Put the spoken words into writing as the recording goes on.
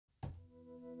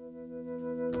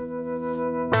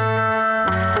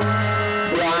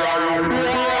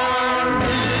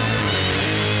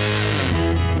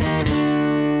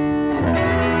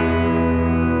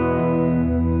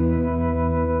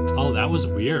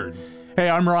Jared. Hey,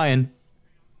 I'm Ryan.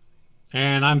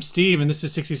 And I'm Steve, and this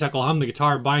is 60 Cycle Hum, the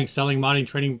guitar buying, selling, modding,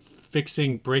 trading,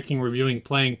 fixing, breaking, reviewing,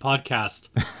 playing podcast.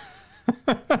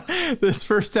 This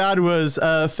first ad was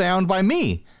found by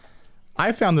me.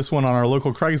 I found this one on our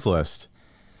local Craigslist.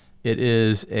 It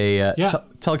is a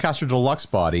Telecaster Deluxe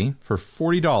body for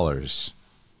 $40.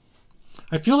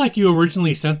 I feel like you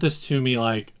originally sent this to me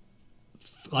like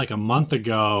a month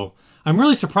ago. I'm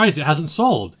really surprised it hasn't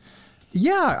sold.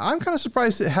 Yeah, I'm kind of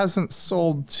surprised it hasn't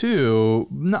sold too.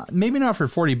 Maybe not for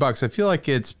 $40. I feel like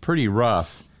it's pretty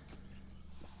rough.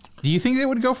 Do you think they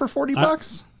would go for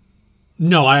 $40?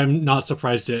 No, I'm not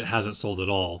surprised it hasn't sold at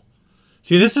all.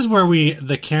 See, this is where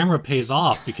the camera pays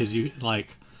off because you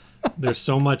there's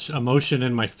so much emotion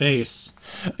in my face.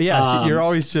 Yeah, so you're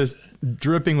always just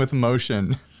dripping with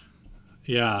emotion.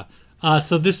 Yeah.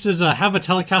 So this is have a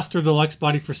Telecaster Deluxe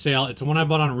body for sale. It's one I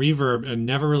bought on Reverb and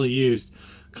never really used.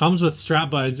 Comes with strap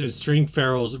buttons and string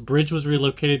ferrules. Bridge was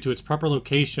relocated to its proper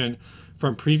location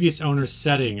from previous owner's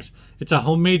settings. It's a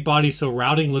homemade body, so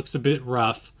routing looks a bit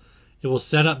rough. It will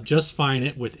set up just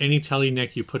fine with any Tele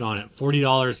neck you put on it.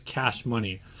 $40 cash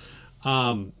money.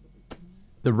 The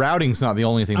routing's not the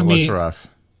only thing that looks rough.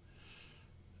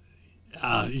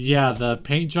 Yeah, the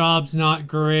paint job's not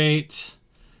great.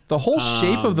 The whole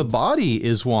shape of the body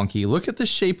is wonky. Look at the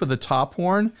shape of the top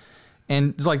horn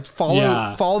and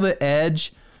follow the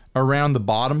edge around the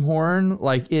bottom horn.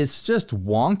 Like, it's just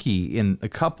wonky in a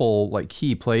couple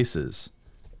key places.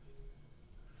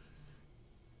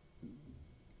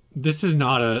 This is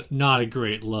not a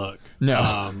great look.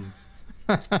 No.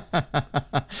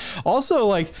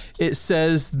 Also, it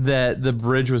says that the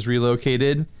bridge was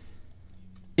relocated.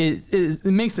 It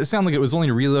makes it sound like it was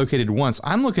only relocated once.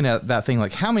 I'm looking at that thing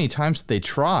how many times did they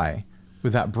try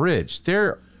with that bridge?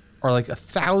 There are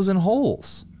 1,000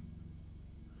 holes.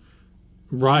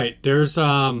 Right. There's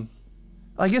I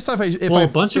guess if I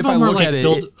look at it,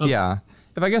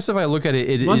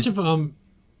 a bunch of them.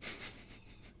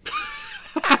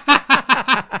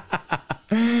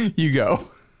 You go.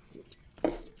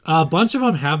 A bunch of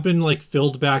them have been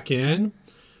filled back in.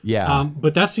 Yeah.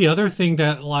 But that's the other thing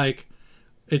that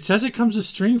it says it comes with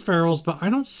string ferrules, but I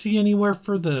don't see anywhere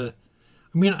for the.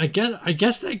 I mean, I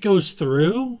guess that goes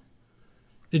through.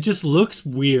 It just looks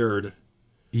weird.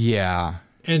 Yeah.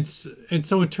 And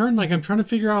so in turn, I'm trying to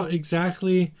figure out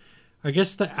exactly. I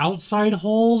guess the outside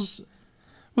holes.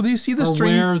 Well, do you see the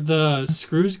string where the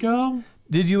screws go?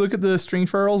 Did you look at the string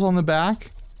ferrules on the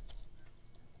back?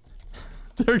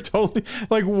 They're totally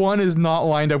one is not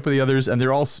lined up with the others, and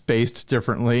they're all spaced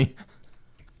differently.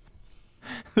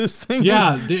 This thing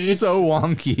is so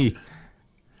wonky.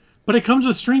 But it comes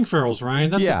with string ferrules,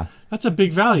 Ryan. That's a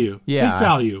big value. Yeah. Big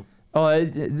value.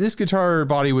 This guitar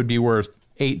body would be worth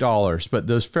 $8, but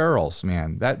those ferrules,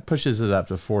 man, that pushes it up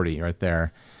to $40 right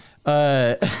there.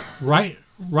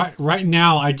 Right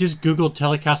now, I just Googled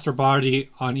Telecaster body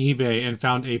on eBay and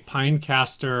found a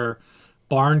Barncaster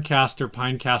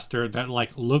Pinecaster that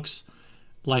looks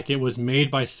like it was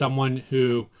made by someone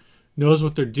who knows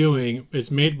what they're doing. It's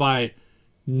made by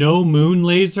No Moon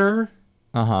Laser.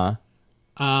 Guitar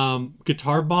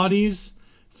bodies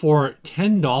for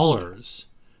 $10.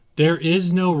 There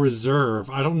is no reserve.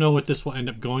 I don't know what this will end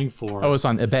up going for. Oh, it's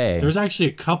on eBay. There's actually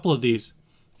a couple of these.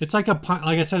 It's like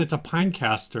I said, it's a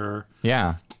Pinecaster.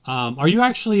 Yeah. Are you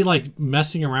actually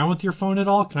messing around with your phone at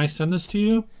all? Can I send this to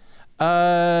you?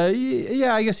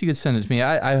 Yeah, I guess you could send it to me.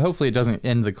 I hopefully it doesn't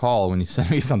end the call when you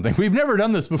send me something. We've never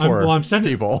done this before. I'm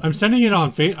sending people. I'm sending it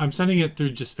on I'm sending it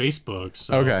through just Facebook.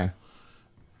 So. Okay.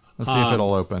 Let's see if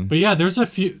it'll open. But yeah, there's a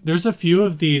few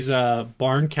of these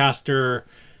Barncaster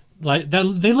that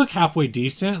they look halfway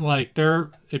decent.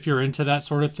 If you're into that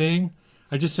sort of thing.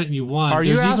 I just sent you one.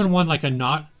 There's even one a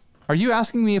knot. Are you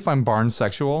asking me if I'm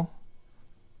barnsexual?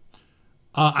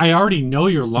 I already know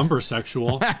you're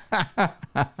lumbersexual.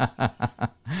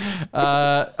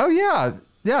 Oh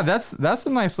yeah, that's a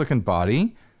nice looking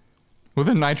body with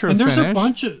a nitro and there's finish. A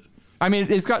bunch of. I mean,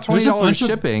 it's got $20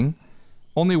 shipping.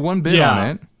 Only one bid on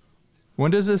it.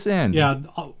 When does this end? Yeah,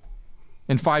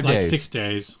 in 5 days. 6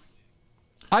 days.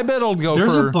 I bet it'll go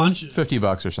for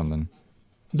 $50 or something.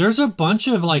 There's a bunch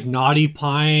of Naughty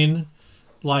Pine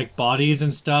bodies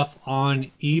and stuff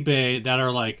on eBay that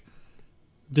are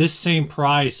this same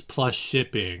price plus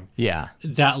shipping. Yeah.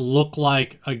 That look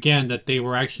again, that they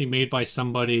were actually made by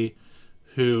somebody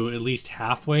who at least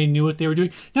halfway knew what they were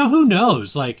doing. Now, who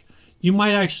knows? You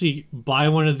might actually buy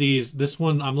one of these. This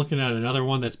one, I'm looking at another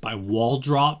one that's by Wall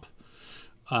Drop.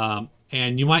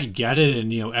 and you might get it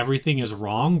and everything is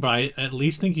wrong, but I at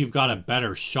least think you've got a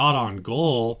better shot on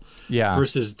goal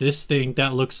versus this thing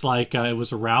that looks like it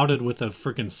was routed with a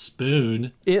freaking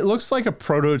spoon. It looks like a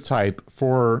prototype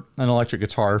for an electric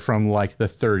guitar from like the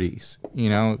 30s.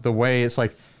 The way it's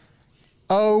like,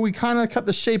 oh, we kind of cut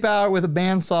the shape out with a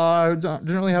bandsaw,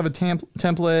 didn't really have a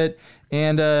template,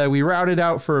 and we routed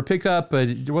out for a pickup, but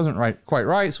it wasn't quite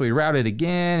right, so we routed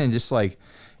again, and just like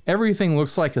everything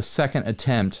looks like a second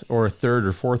attempt or a third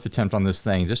or fourth attempt on this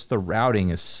thing. Just the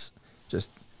routing is just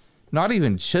not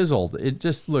even chiseled. It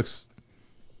just looks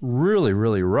really,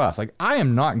 really rough. Like, I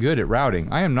am not good at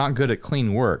routing. I am not good at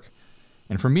clean work.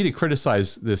 And for me to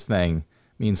criticize this thing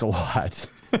means a lot.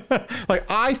 Like,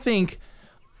 I think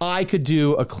I could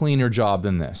do a cleaner job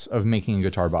than this of making a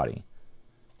guitar body.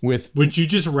 Would you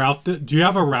just route do you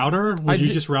have a router? Would you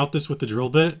just route this with the drill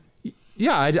bit?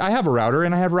 Yeah, I have a router,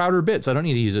 and I have router bits. I don't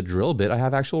need to use a drill bit. I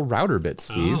have actual router bits,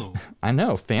 Steve. Oh. I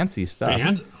know, fancy stuff.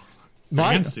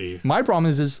 Fancy. My problem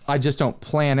is I just don't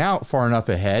plan out far enough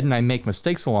ahead, and I make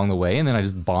mistakes along the way, and then I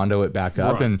just Bondo it back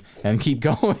up and keep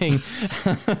going.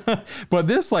 But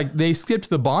this, like, they skipped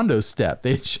the Bondo step.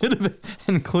 They should have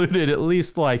included at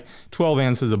least like 12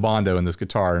 ounces of Bondo in this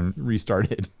guitar and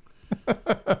restarted.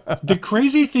 The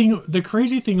crazy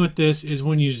thing with this is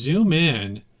when you zoom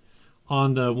in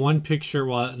on the one picture,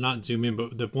 well, not zoom in,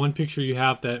 but the one picture you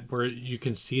have where you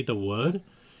can see the wood,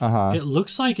 it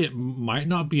looks like it might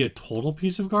not be a total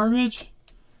piece of garbage.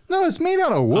 No, it's made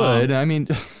out of wood. I mean,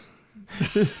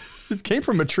 this came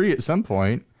from a tree at some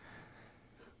point.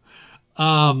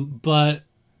 But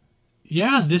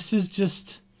yeah, this is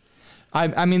just.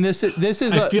 I mean, this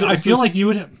is. I feel like you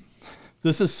would have.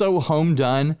 This is so home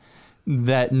done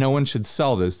that no one should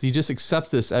sell this. You just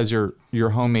accept this as your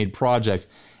homemade project.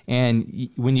 And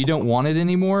when you don't want it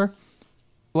anymore,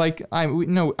 like I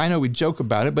know we joke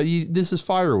about it, but this is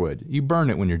firewood. You burn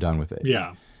it when you're done with it.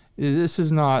 Yeah. This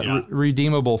is not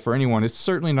redeemable for anyone. It's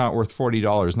certainly not worth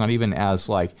 $40. Not even as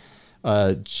like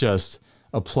just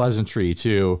a pleasantry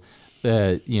to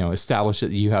establish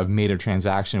that you have made a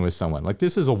transaction with someone. Like,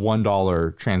 this is a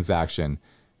 $1 transaction,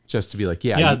 just to be like,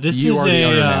 this you is are the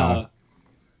owner now.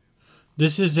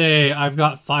 This is I've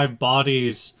got 5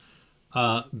 bodies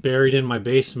buried in my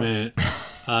basement.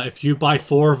 If you buy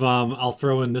 4 of them, I'll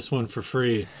throw in this one for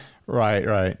free.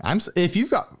 Right. If you've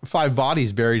got 5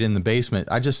 bodies buried in the basement,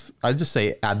 I just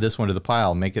say add this one to the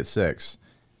pile, make it 6.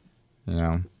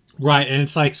 Right, and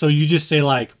it's like, so you just say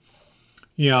like,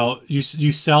 you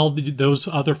sell those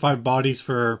other 5 bodies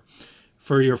for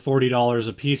your $40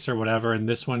 a piece or whatever, and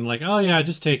this one like, oh yeah,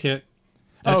 just take it.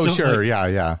 That's sure,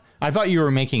 yeah. I thought you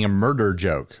were making a murder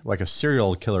joke, like a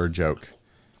serial killer joke.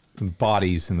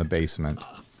 Bodies in the basement.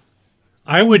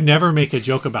 I would never make a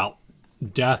joke about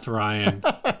death, Ryan.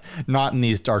 Not in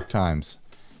these dark times.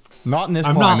 Not in this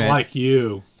climate. I'm not like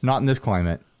you. Not in this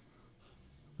climate.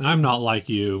 I'm not like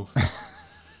you.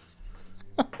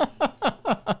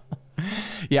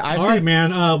 Yeah, All right,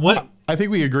 man. What? I think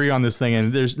we agree on this thing,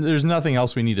 and there's nothing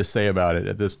else we need to say about it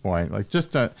at this point. Like,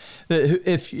 just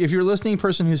if you're a listening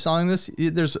person who's selling this,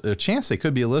 there's a chance they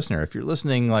could be a listener. If you're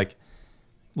listening, like,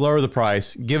 lower the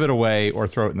price, give it away, or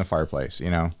throw it in the fireplace.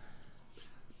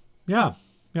 Yeah.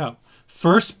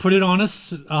 First, put it on a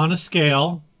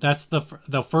scale. That's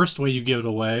the first way you give it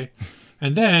away,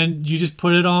 and then you just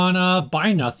put it on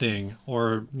buy nothing,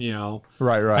 or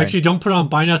Right. Actually, don't put it on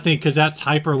buy nothing, because that's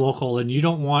hyper local, and you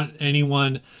don't want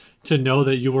anyone to know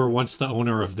that you were once the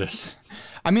owner of this.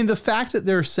 I mean, the fact that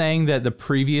they're saying that the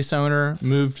previous owner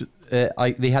moved,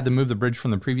 like they had to move the bridge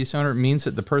from the previous owner, means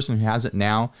that the person who has it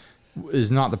now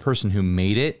is not the person who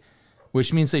made it,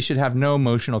 which means they should have no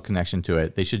emotional connection to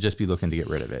it. They should just be looking to get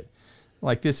rid of it.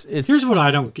 Like, this is. Here's what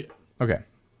I don't get. Okay,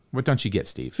 what don't you get,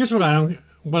 Steve? Here's what I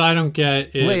don't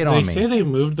get is they say they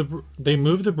moved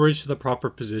the bridge to the proper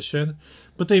position,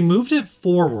 but they moved it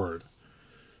forward.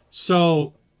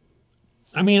 So,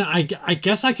 I mean, I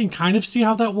guess I can kind of see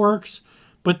how that works,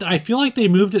 but I feel like they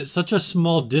moved it such a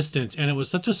small distance, and it was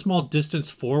such a small distance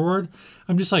forward.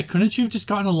 I'm just like, couldn't you have just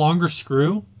gotten a longer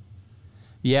screw?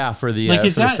 Yeah, for the like, for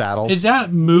the saddles. Is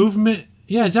that movement?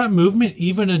 Yeah, is that movement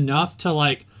even enough to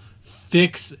like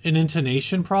fix an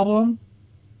intonation problem?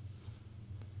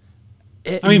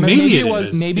 I mean, maybe it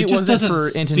was. Maybe it wasn't for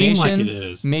intonation. Like it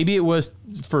is. Maybe it was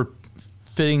for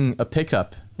fitting a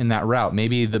pickup in that route.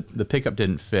 Maybe the pickup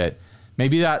didn't fit.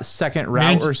 Maybe that second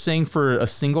route we're seeing for a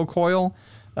single coil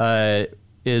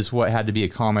is what had to be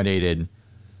accommodated.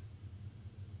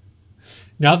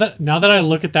 Now that I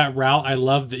look at that route, I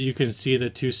love that you can see the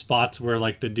 2 spots where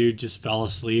like the dude just fell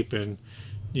asleep and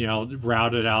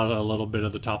routed out a little bit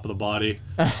of the top of the body.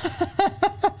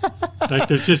 Like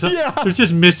there's just Yeah. there's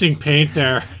just missing paint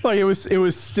there. Like it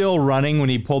was still running when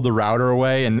he pulled the router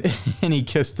away, and and he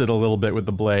kissed it a little bit with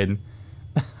the blade.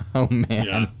 Oh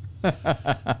man.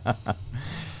 Yeah.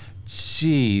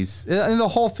 Jeez. And the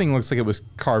whole thing looks like it was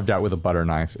carved out with a butter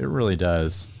knife. It really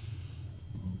does.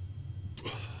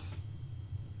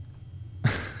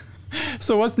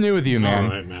 So what's new with you, man? All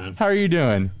right, man. How are you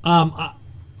doing?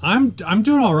 I'm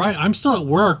doing all right. I'm still at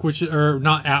work, or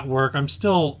not at work. I'm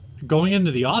still going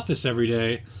into the office every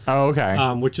day. Oh,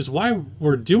 okay. Which is why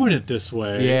we're doing it this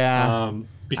way. Yeah.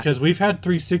 Because we've had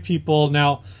 3 sick people.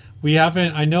 Now, we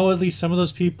haven't, I know at least some of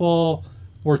those people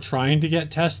were trying to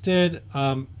get tested.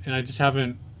 And I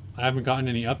haven't gotten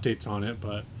any updates on it,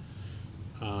 but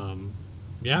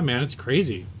yeah, man, it's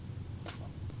crazy.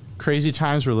 Crazy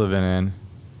times we're living in.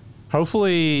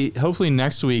 Hopefully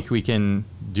next week we can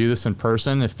do this in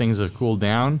person if things have cooled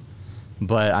down.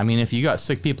 But I mean, if you got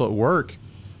sick people at work,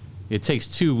 it takes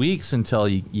 2 weeks until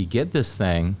you get this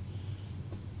thing.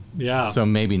 Yeah. So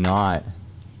maybe not.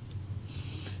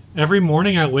 Every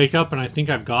morning I wake up and I think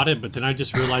I've got it, but then I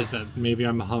just realize that maybe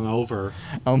I'm hungover.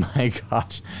 Oh my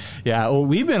gosh. Yeah, well,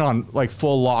 we've been on like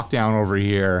full lockdown over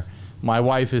here. My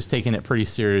wife is taking it pretty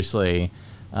seriously.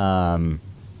 Like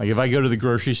if I go to the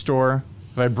grocery store,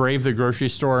 if I brave the grocery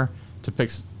store to pick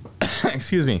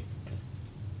excuse me.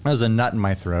 There's a nut in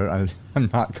my throat. I'm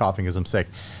not coughing because I'm sick.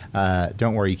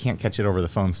 Don't worry, you can't catch it over the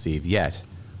phone, Steve, yet.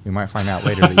 We might find out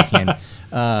later that you can.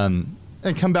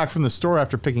 And come back from the store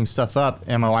after picking stuff up,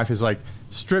 and my wife is like,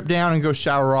 strip down and go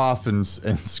shower off and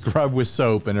scrub with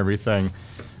soap and everything.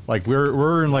 Like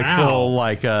we're in like full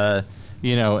like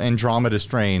Andromeda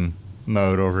strain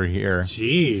mode over here.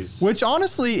 Jeez. Which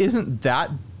honestly isn't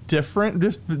that different.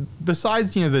 Just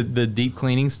besides the deep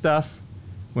cleaning stuff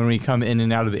when we come in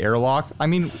and out of the airlock. I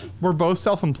mean, we're both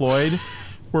self-employed.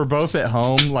 We're both at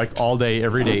home like all day,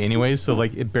 every day anyways, so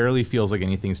like it barely feels like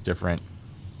anything's different.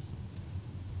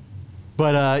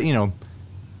 But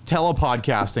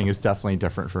telepodcasting is definitely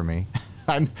different for me.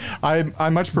 I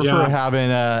much prefer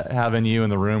having you in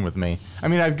the room with me. I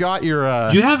mean, I've got your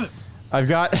I've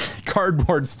got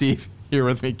Cardboard Steve here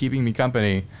with me, keeping me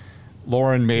company.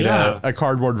 Lauren made a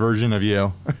cardboard version of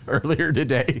you earlier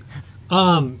today.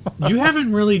 You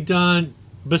haven't really done,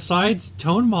 besides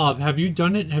Tone Mob, have you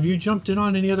done it? Have you jumped in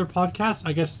on any other podcasts?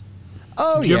 I guess.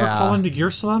 Oh, Did you ever call into Gear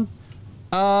Slum?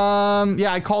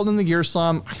 Yeah, I called in the Gear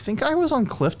Slum. I think I was on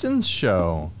Clifton's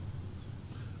show.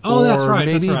 Oh, that's right.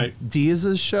 Maybe that's right.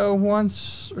 Diaz's show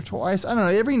once or twice. I don't know.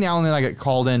 Every now and then I get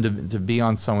called in to be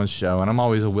on someone's show, and I'm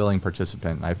always a willing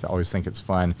participant. I always think it's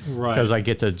fun because I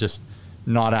get to just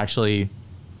not actually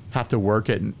have to work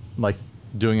at like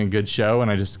doing a good show,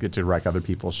 and I just get to wreck other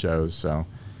people's shows. So,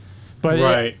 but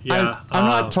I'm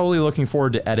not totally looking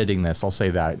forward to editing this. I'll say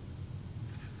that.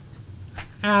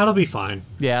 It'll be fine.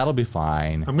 Yeah, it'll be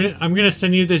fine. I'm gonna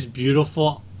send you this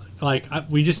beautiful. Like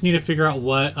we just need to figure out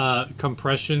what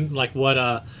compression, like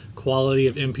what quality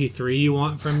of MP3 you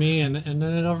want from me, and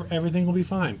then everything will be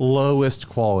fine. Lowest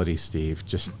quality, Steve.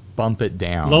 Just bump it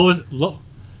down.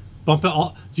 Bump it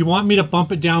all. You want me to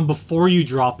bump it down before you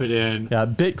drop it in? Yeah,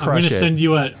 bit crush. I'm gonna send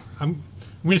you a. I'm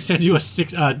gonna send you a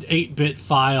 8-bit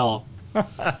file.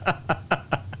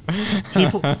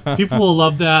 People will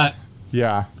love that.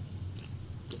 Yeah.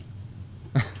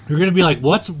 You're gonna be like,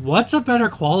 what's a better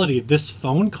quality, this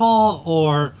phone call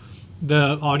or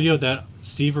the audio that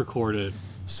Steve recorded?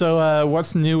 So,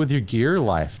 what's new with your gear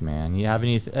life, man? You have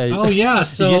any? Oh yeah,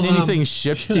 so you get anything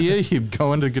shipped to you? You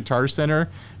go into Guitar Center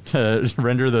to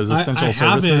render those essential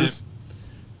services.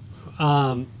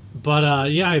 But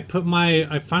yeah, I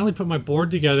finally put my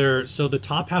board together. So the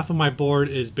top half of my board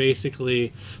is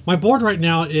basically my board right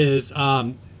now is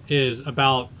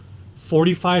about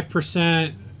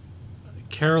 45%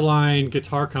 Caroline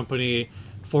Guitar Company,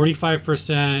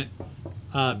 45%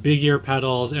 big ear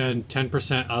pedals, and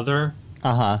 10% other.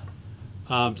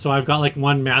 So I've got like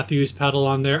one Matthews pedal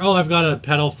on there. Oh, I've got a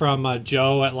pedal from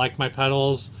Joe at Like My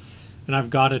Pedals, and I've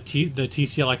got the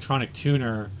TC Electronic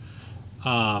Tuner.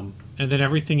 And then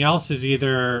everything else is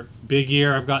either big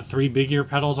ear. I've got 3 big ear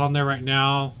pedals on there right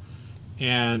now,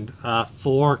 and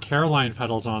 4 Caroline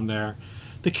pedals on there.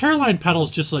 The Caroline pedals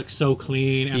just look so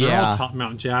clean, and they're all top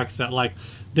mount jacks that like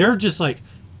they're just like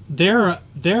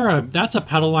that's a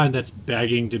pedal line that's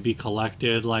begging to be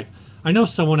collected. Like I know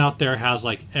someone out there has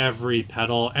like every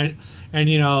pedal, and I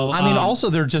mean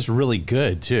also they're just really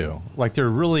good too. Like they're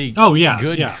really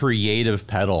good creative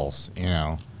pedals.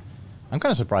 I'm kind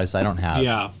of surprised I don't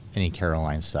have any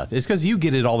Caroline stuff. It's because you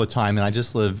get it all the time, and I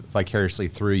just live vicariously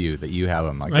through you that you have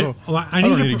them. Like, I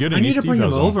need to bring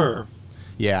them over.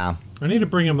 Yeah. I need to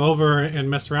bring him over and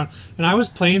mess around. And I was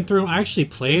playing through. I actually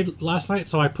played last night,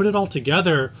 so I put it all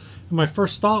together. And my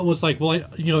first thought was like, well,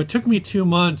 it took me 2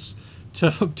 months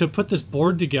to put this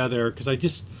board together because I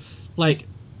just like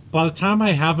by the time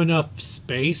I have enough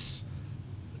space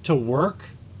to work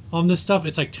on this stuff,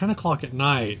 it's like 10 o'clock at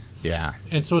night. Yeah.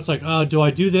 And so it's like, do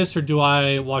I do this or do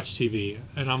I watch TV?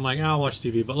 And I'm like, I'll watch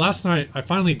TV. But last night I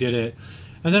finally did it,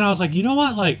 and then I was like, you know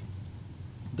what? Like,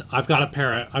 I've got a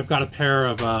pair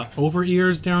of over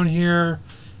ears down here.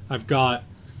 I've got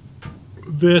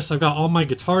this. I've got all my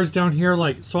guitars down here.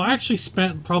 Like, so I actually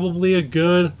spent probably a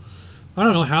good, I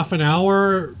don't know, half an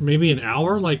hour, maybe an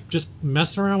hour, like just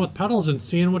messing around with pedals and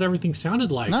seeing what everything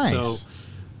sounded like. Nice.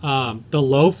 So the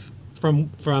loaf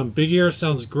from Big Ear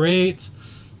sounds great.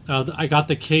 I got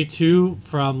the K2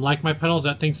 from Like My Pedals.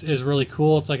 That thing is really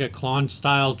cool. It's like a Klon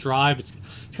style drive. It's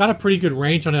got a pretty good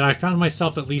range on it. I found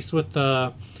myself at least with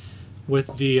the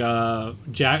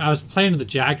Jag. I was playing the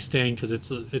Jag Stang because it's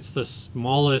the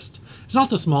smallest. It's not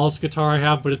the smallest guitar I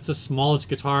have, but it's the smallest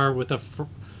guitar with a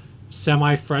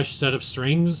semi-fresh set of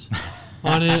strings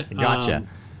on it. Gotcha.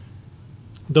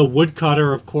 The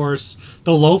woodcutter, of course,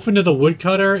 the loaf into the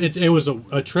woodcutter. It was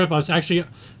a trip.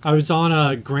 I was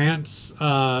on Grant's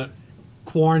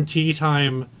quarantine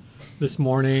time this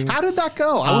morning. How did that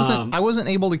go? I wasn't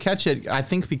able to catch it. I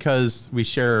think because we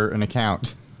share an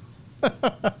account.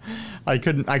 I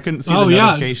couldn't see the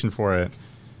notification for it.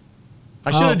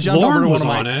 I should have jumped over to one of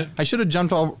my. I should have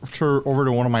jumped over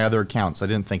to one of my other accounts. I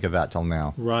didn't think of that till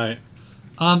now. Right.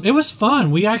 It was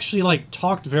fun. We actually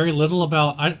talked very little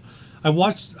about. I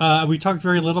watched. We talked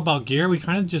very little about gear. We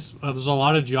kind of just there's a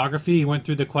lot of geography. He went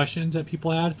through the questions that people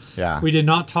had. Yeah. We did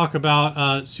not talk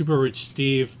about Super Rich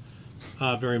Steve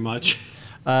very much.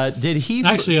 Did he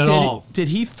actually at all? Did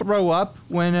he throw up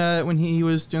when he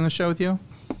was doing the show with you?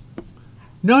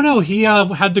 No. He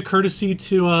had the courtesy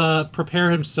to prepare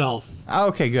himself.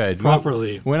 Okay, good.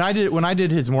 Properly. When I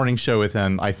did his morning show with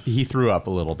him, he threw up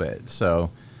a little bit. So.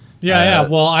 Yeah.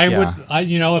 Well, I would.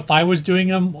 If I was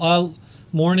doing a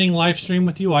morning live stream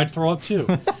with you, I'd throw up too.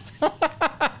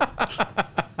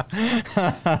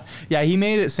 Yeah, he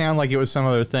made it sound like it was some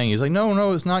other thing. He's like,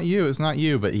 no, it's not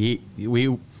you, but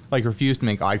we refused to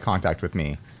make eye contact with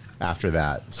me after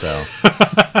that. So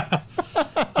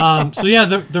so yeah,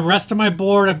 the rest of my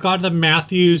board, I've got the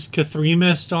Matthews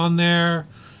Cathremist on there,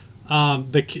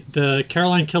 the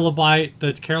Caroline Kilobyte,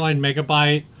 the Caroline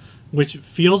Megabyte, which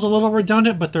feels a little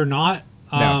redundant, but they're not.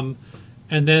 No.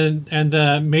 And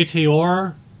the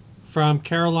Meteor from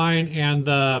Caroline and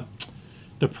the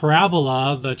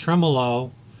Parabola, the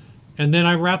Tremolo, and then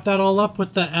I wrap that all up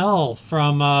with the L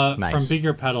from Big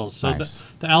Ear Pedals. So nice.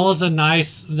 The L is a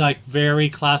nice, very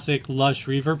classic lush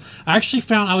reverb. I actually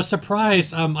found I was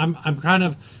surprised. I'm kind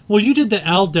of you did the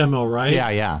L demo, right?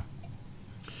 Yeah.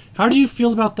 How do you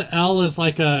feel about the L as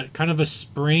like a kind of a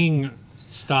spring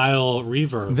style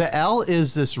reverb? The L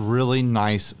is this really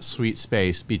nice sweet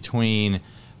space between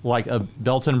like a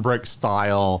built-in brick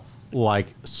style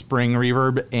spring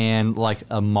reverb and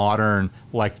a modern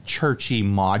churchy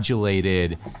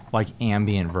modulated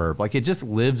ambient verb. It just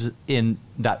lives in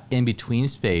that in-between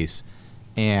space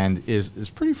and is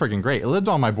pretty freaking great. It lived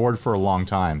on my board for a long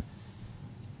time.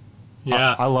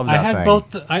 Yeah, I love that I had thing.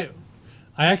 both I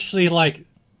actually like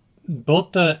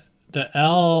both the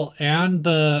L and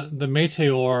the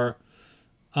Meteor.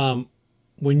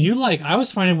 When you I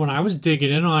was finding when I was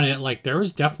digging in on it, there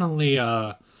was definitely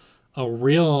a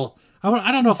real,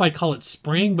 I don't know if I'd call it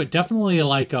spring, but definitely a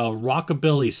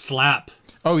rockabilly slap.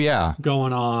 Oh yeah,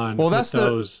 going on. Well, that's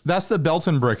those. That's the belt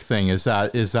and brick thing. Is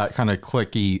that kind of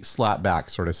clicky slap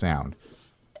back sort of sound?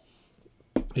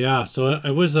 Yeah. So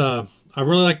it was I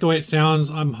really like the way it sounds.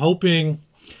 I'm hoping,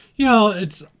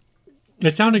 it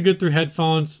sounded good through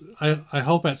headphones. I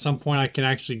hope at some point I can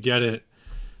actually get it,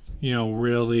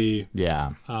 really.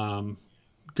 Yeah.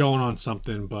 Going on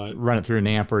something, but run it through an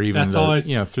amp or even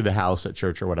through the house at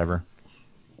church or whatever.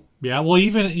 Yeah, well,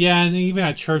 and even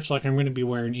at church, I'm going to be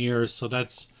wearing ears, so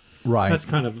that's right. That's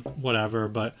kind of whatever.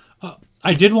 But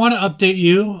I did want to update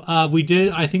you.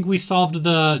 I think we solved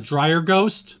the dryer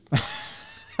ghost.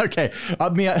 Okay,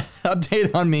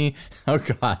 update on me. Oh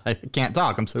God, I can't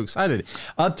talk. I'm so excited.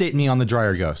 Update me on the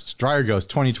dryer ghost. Dryer ghost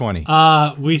 2020.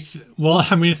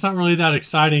 It's not really that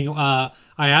exciting. I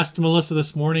asked Melissa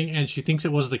this morning, and she thinks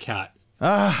it was the cat.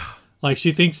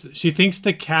 She thinks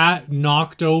the cat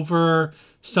knocked over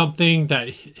something that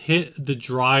hit the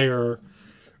dryer,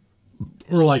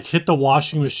 or hit the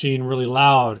washing machine really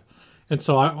loud, and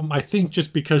so I think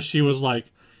just because she was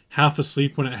half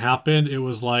asleep when it happened, it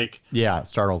was it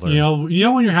startled her. When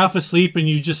you're half asleep and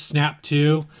you just snap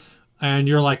to, and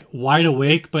you're wide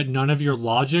awake, but none of your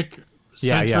logic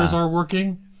centers are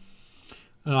working.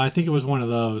 I think it was one of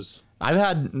those. I've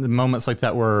had moments like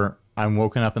that where I'm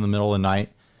woken up in the middle of the night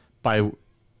by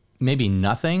maybe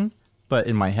nothing, but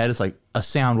in my head it's like a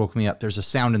sound woke me up. There's a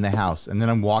sound in the house, and then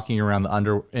I'm walking around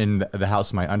in the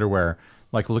house in my underwear,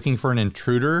 like looking for an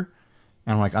intruder,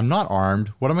 and I'm like, I'm not armed.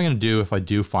 What am I going to do if I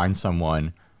do find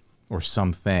someone or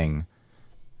something?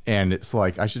 And it's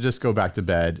like I should just go back to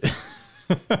bed.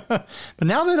 But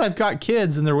now that I've got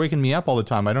kids and they're waking me up all the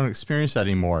time, I don't experience that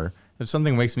anymore. If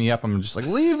something wakes me up, I'm just like,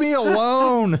 leave me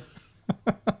alone.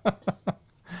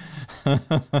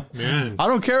 Man, I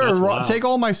don't care. Take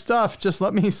all my stuff. Just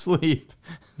let me sleep.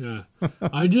 Yeah.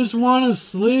 I just want to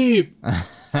sleep.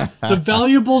 The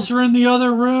valuables are in the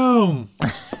other room.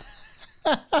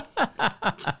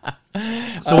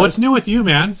 So what's new with you,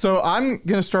 man? So I'm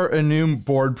going to start a new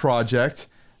board project.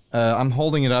 I'm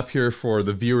holding it up here for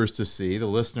the viewers to see. The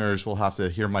listeners will have to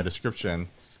hear my description.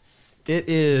 It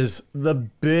is the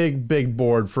big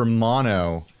board for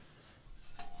Mono,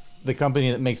 the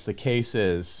company that makes the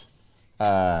cases.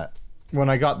 When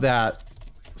I got that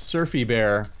Surfy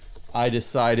Bear, I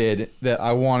decided that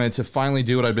I wanted to finally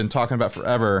do what I've been talking about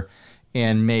forever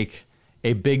and make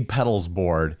a big pedals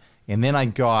board. And then I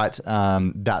got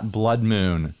that Blood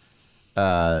Moon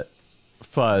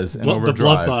fuzz and overdrive. The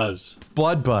Blood Buzz.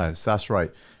 Blood Buzz, that's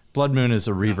right. Blood Moon is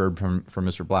a reverb from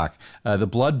Mr. Black. The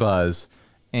Blood Buzz,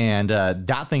 and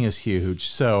that thing is huge.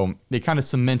 So it kind of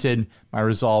cemented my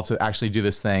resolve to actually do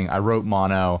this thing. I wrote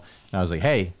Mono, and I was like,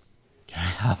 hey, can I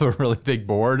have a really big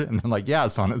board? And I'm like, yeah,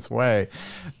 it's on its way.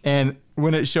 And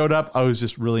when it showed up, I was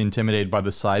just really intimidated by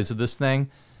the size of this thing.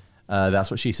 That's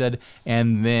what she said.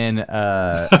 And then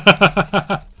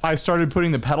I started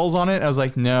putting the pedals on it. I was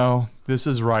like, no, this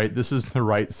is right. This is the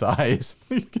right size.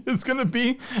 It's going to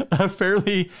be a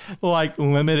fairly like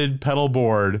limited pedal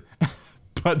board,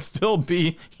 but still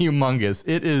be humongous.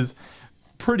 It is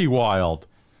pretty wild.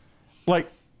 Like,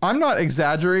 I'm not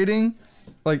exaggerating.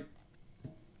 Like,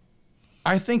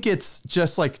 I think it's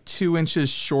just like 2 inches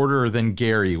shorter than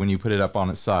Gary when you put it up on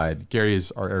its side. Gary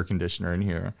is our air conditioner in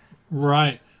here.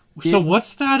 Right. So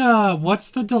what's that?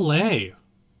 What's the delay?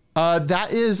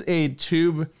 That is a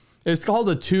tube. It's called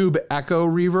a tube echo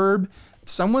reverb.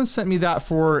 Someone sent me that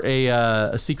for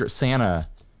a Secret Santa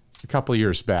a couple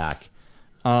years back.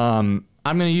 I'm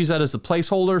going to use that as a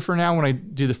placeholder for now when I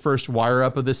do the first wire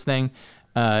up of this thing.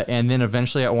 And then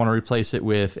eventually I want to replace it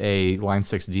with a Line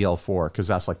 6 DL4 because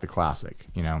that's like the classic,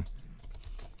 you know?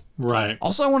 Right.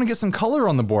 Also, I want to get some color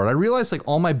on the board. I realized like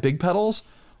all my big pedals,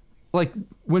 like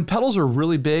when pedals are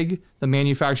really big, the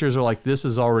manufacturers are like, this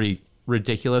is already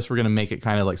ridiculous. We're going to make it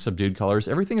kind of like subdued colors.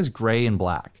 Everything is gray and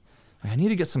black. I need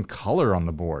to get some color on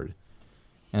the board.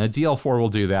 And a DL4 will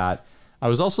do that. I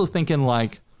was also thinking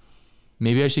like,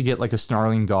 maybe I should get like a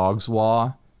Snarling Dogs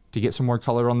wah to get some more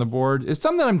color on the board. It's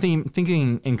something that I'm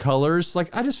thinking in colors.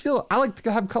 Like, I just feel I like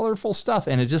to have colorful stuff,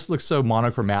 and it just looks so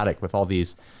monochromatic with all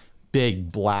these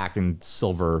big black and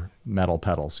silver metal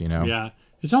pedals, you know? Yeah.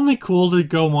 It's only cool to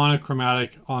go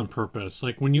monochromatic on purpose.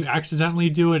 Like, when you accidentally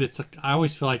do it, I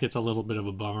always feel like it's a little bit of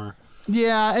a bummer.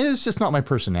 Yeah, and it's just not my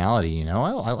personality, you know?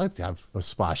 I like to have a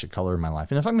splash of color in my life.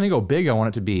 And if I'm going to go big, I want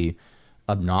it to be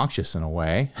obnoxious in a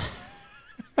way.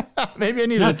 Maybe I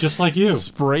need to just like you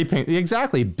spray paint.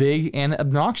 Exactly, big and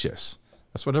obnoxious.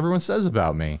 That's what everyone says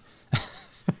about me.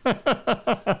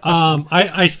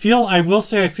 I will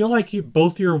say I feel like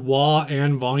both your wah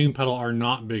and volume pedal are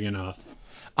not big enough.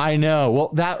 I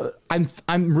know. Well,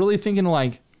 I'm really thinking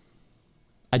like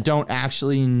I don't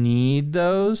actually need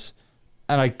those,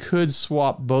 and I could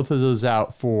swap both of those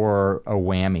out for a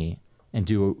whammy and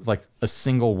do like a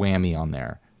single whammy on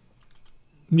there.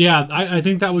 Yeah, I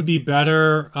think that would be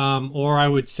better. Or I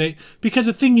would say, because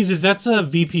the thing is that's a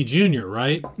VP Junior,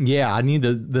 right? Yeah, I need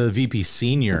the VP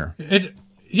Senior.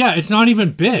 It's not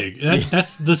even big.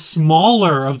 That's the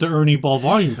smaller of the Ernie Ball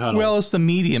volume pedals. Well, it's the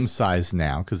medium size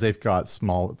now because they've got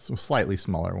slightly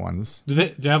smaller ones. Do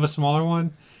they have a smaller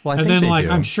one? Well, I think they do.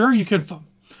 I'm sure you could.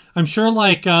 I'm sure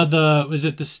like is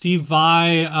it the Steve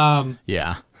Vai?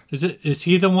 Yeah. Is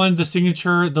he the one, the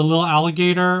signature, the little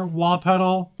alligator wah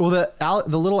pedal? Well,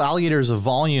 the little alligator is a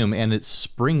volume and it's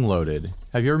spring loaded.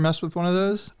 Have you ever messed with one of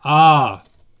those? Ah.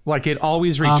 Like it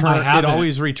always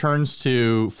returns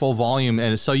to full volume,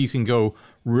 and so you can go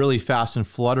really fast and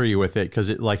fluttery with it because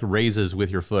it like raises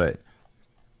with your foot.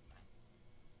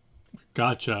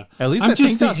 Gotcha. At least I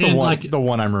think that's the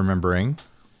one I'm remembering.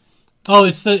 Oh,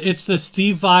 it's the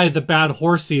Steve Vai, the Bad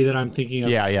Horsey that I'm thinking of.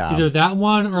 Yeah. Either that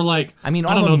one or like I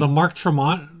don't know, the Mark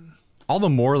Tremont. All the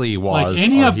Morley was like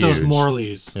any of those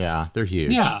Morleys. Yeah, they're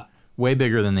huge. Yeah, way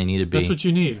bigger than they need to be. That's what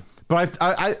you need. But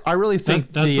I really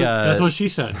think that's what she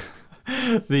said.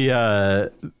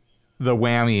 the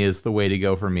whammy is the way to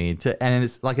go for me. And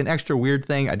it's like an extra weird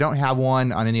thing. I don't have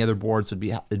one on any other board, so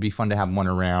it'd be fun to have one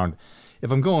around.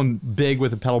 If I'm going big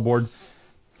with a pedal board,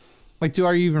 like, do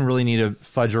I even really need to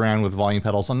fudge around with volume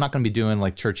pedals? I'm not going to be doing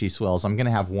like churchy swells. I'm going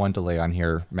to have one delay on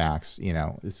here max. You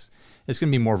know, it's going to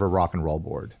be more of a rock and roll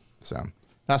board. So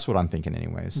that's what I'm thinking,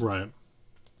 anyways. Right.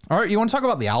 All right, you want to talk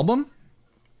about the album?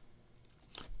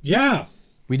 Yeah.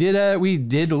 We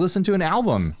did listen to an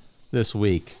album this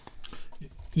week.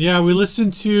 Yeah, we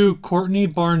listened to Courtney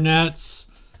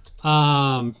Barnett's,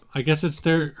 I guess it's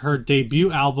her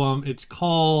debut album. It's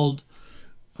called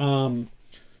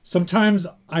Sometimes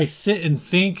I Sit and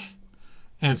Think,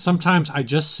 and Sometimes I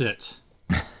Just Sit.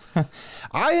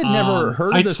 I had never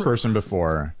heard of this person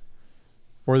before,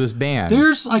 or this band.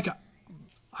 There's like,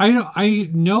 I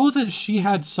know that she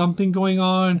had something going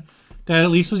on that at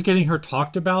least was getting her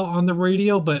talked about on the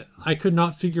radio, but I could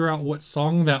not figure out what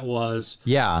song that was.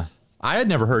 Yeah. I had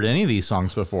never heard any of these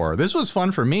songs before. This was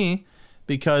fun for me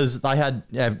because I had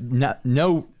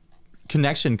no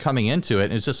connection coming into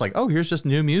it. It's just like, oh, here's just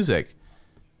new music.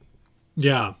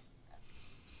 Yeah.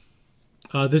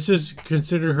 This is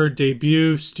considered her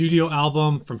debut studio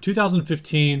album from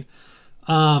 2015.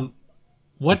 Sounds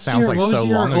like so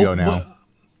long ago now.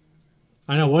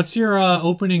 I know. What's your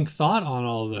opening thought on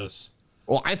all of this?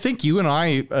 Well, I think you and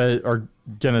I are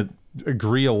going to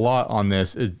agree a lot on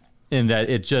this. In that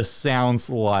it just sounds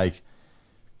like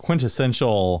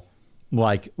quintessential,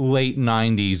 like late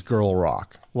 90s girl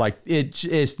rock. Like it's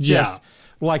just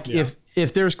like if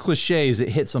there's cliches, it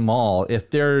hits them all. If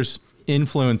there's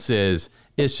influences,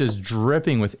 it's just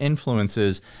dripping with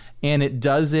influences, and it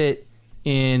does it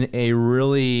in a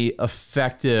really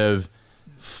effective,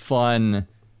 fun,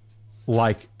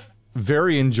 like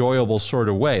very enjoyable sort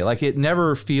of way. Like it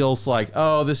never feels like,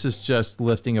 oh, this is just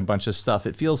lifting a bunch of stuff.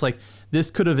 It feels like this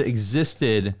could have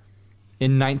existed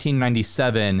in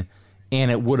 1997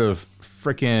 and it would have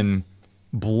freaking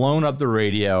blown up the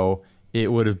radio.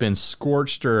 It would have been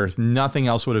scorched earth. Nothing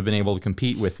else would have been able to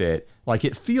compete with it. Like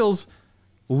it feels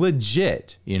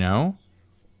legit, you know?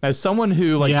 As someone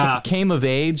who like came of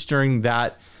age during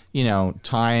that, you know,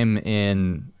 time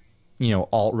in, you know,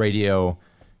 alt radio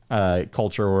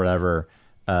culture or whatever,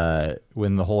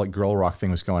 when the whole like girl rock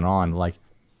thing was going on, like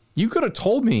you could have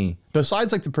told me,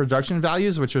 besides like the production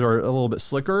values, which are a little bit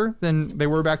slicker than they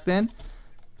were back then,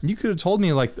 you could have told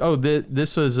me like, oh,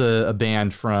 this was a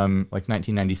band from like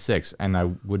 1996, and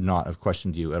I would not have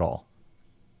questioned you at all.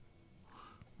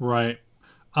 Right.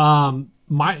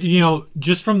 You know,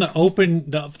 just from the open,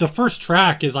 the first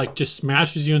track is like just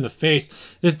smashes you in the face.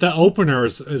 The opener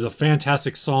is a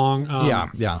fantastic song.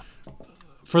 Yeah.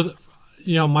 For the,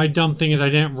 you know, my dumb thing is I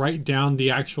didn't write down the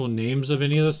actual names of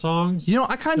any of the songs. You know,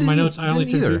 I kind of my notes. I only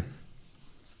took either.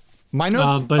 My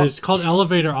notes, but it's called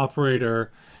Elevator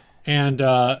Operator, and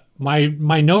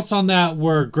my notes on that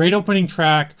were great opening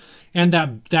track, and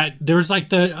that there's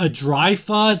like a dry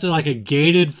fuzz, like a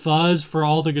gated fuzz for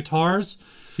all the guitars.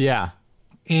 Yeah.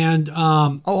 And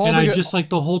I just like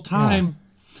the whole time,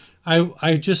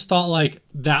 I just thought like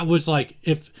that was like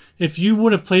if you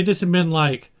would have played this and been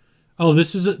like, oh,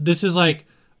 this is like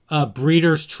a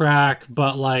Breeder's track,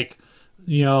 but like,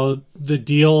 you know, the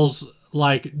Deals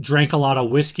like drank a lot of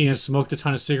whiskey and smoked a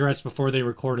ton of cigarettes before they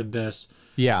recorded this.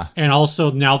 Yeah. And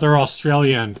also now they're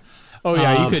Australian. Oh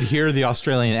yeah, you could hear the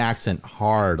Australian accent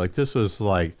hard. Like this was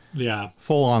like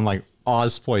full on like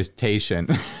Ozploitation.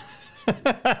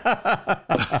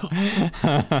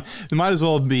 It might as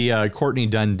well be Courtney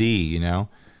Dundee, you know?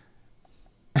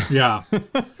 Yeah.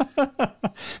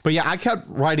 But yeah, I kept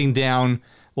writing down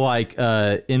like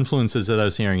influences that I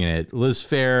was hearing in it. Liz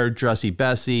Phair, Dressy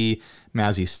Bessie,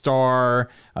 Mazzy Star.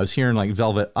 I was hearing like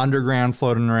Velvet Underground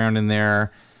floating around in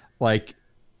there. Like,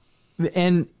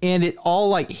 and it all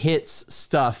like hits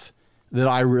stuff that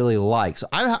I really like. So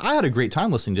I had a great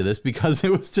time listening to this because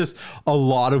it was just a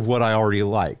lot of what I already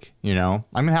like, you know?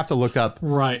 I'm gonna have to look up,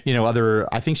 you know,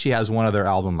 I think she has one other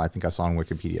album I think I saw on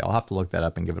Wikipedia. I'll have to look that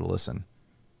up and give it a listen.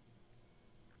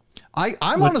 I'm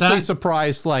honestly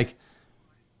surprised, like,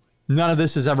 none of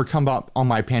this has ever come up on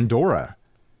my Pandora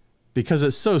because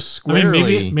it's so squarely.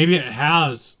 I mean, maybe it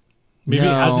has. Maybe it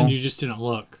hasn't. You just didn't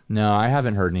look. No, I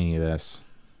haven't heard any of this.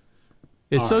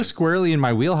 It's so squarely in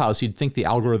my wheelhouse. You'd think the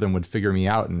algorithm would figure me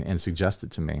out and suggest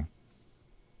it to me.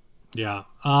 Yeah.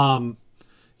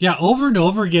 Yeah. Over and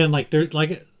over again. Like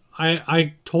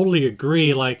I totally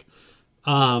agree. Like,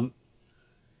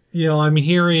 you know, I'm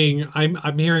hearing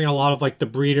a lot of like the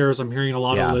Breeders. I'm hearing a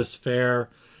lot of Liz Phair.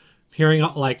 Hearing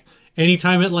like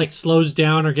anytime it like slows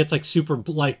down or gets like super,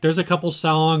 like there's a couple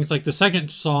songs, like the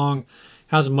second song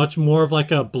has much more of like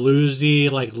a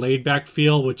bluesy, like laid back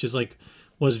feel, which is like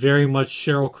was very much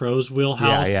Sheryl Crow's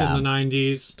wheelhouse in the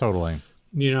 90s. Totally.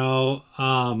 You know,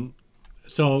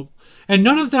 so, and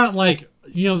none of that, like,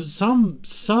 you know, some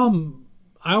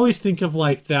I always think of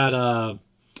like that,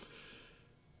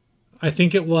 I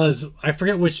think it was, I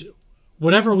forget which,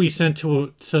 whatever we sent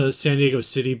to San Diego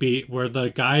City Beat, where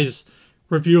the guy's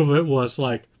review of it was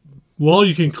like, well,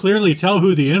 you can clearly tell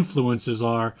who the influences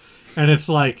are. And it's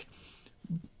like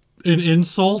an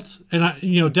insult. And I,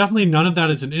 you know, definitely none of that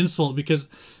is an insult, because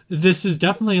this is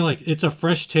definitely like, it's a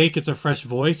fresh take. It's a fresh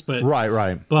voice, but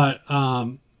Right. But,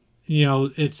 you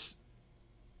know, it's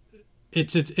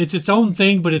its own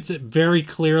thing, but it's very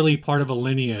clearly part of a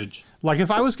lineage. Like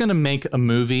if I was going to make a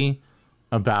movie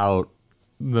about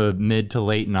the mid to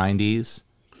late 90s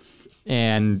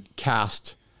and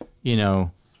cast, you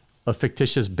know, a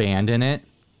fictitious band in it,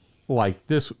 like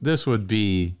this would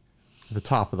be the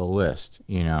top of the list,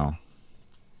 you know.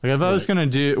 Like if I was going to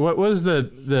do, what was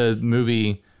the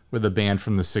movie with the band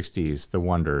from the 60s, The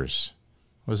Wonders?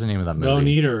 What was the name of that movie? No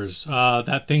Neaters,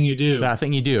 That Thing You Do. That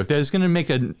Thing You Do. If there's going to make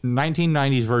a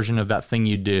 1990s version of That Thing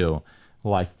You Do,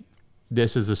 like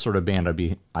this is the sort of band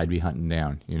I'd be hunting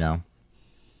down, you know?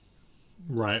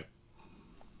 Right.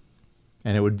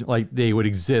 And it would, like, they would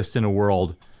exist in a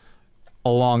world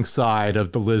alongside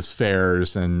of the Liz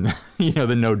Phaires and, you know,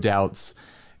 the No Doubts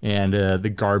and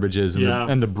the Garbages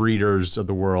and the Breeders of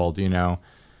the world, you know?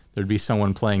 There'd be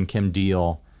someone playing Kim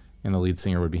Deal and the lead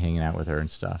singer would be hanging out with her and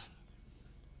stuff.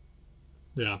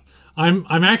 Yeah. I'm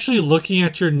actually looking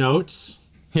at your notes.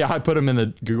 Yeah, I put them in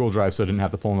the Google Drive so I didn't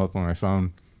have to pull them up on my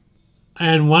phone.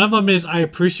 And one of them is, I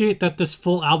appreciate that this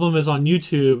full album is on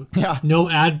YouTube. Yeah. No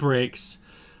ad breaks.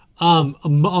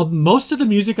 Most of the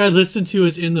music I listen to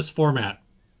is in this format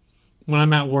when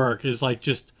I'm at work, is like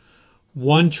just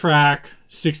one track,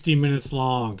 60 minutes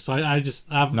long. So I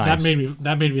just Nice. that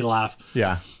made me laugh.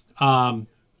 Yeah.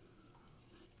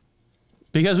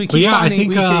 Because we keep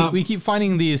we keep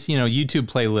finding these, you know, YouTube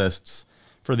playlists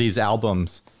for these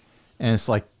albums, and it's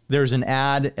like there's an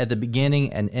ad at the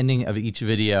beginning and ending of each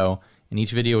video, and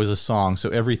each video is a song.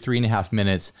 So every 3.5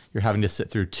 minutes, you're having to sit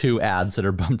through 2 ads that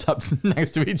are bumped up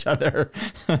next to each other.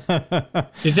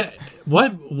 Is that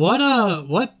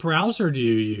what browser do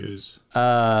you use?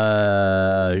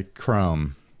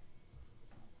 Chrome.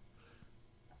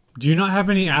 Do you not have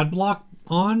any ad block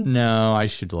on? No, I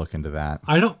should look into that.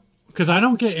 I don't. Because I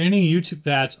don't get any YouTube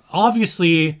ads.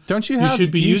 Obviously, don't you have should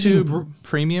be YouTube using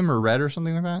Premium or Red or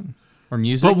something like that, or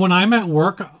Music? But when I'm at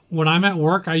work,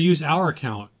 I use our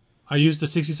account. I use the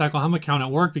 60 Cycle Hum account at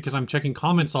work because I'm checking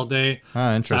comments all day.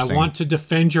 Ah, interesting. So I want to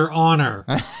defend your honor.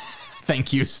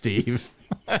 Thank you, Steve.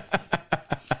 But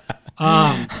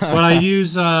I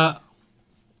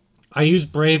use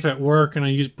Brave at work and I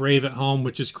use Brave at home,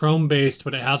 which is Chrome based,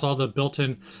 but it has all the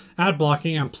built-in ad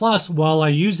blocking. And plus, while I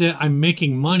use it, I'm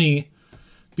making money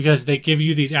because they give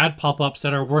you these ad pop-ups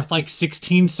that are worth like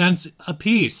 16 cents a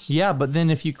piece. Yeah, but then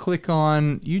if you click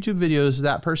on YouTube videos,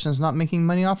 that person's not making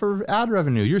money off of ad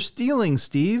revenue. You're stealing,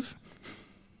 Steve.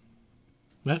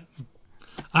 That's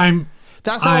how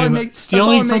I make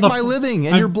my living,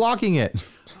 and you're blocking it.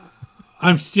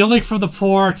 I'm stealing from the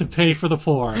poor to pay for the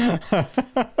poor.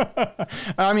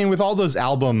 I mean, with all those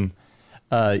album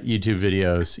YouTube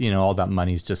videos, you know, all that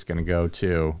money's just going to go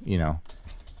to, you know,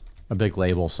 a big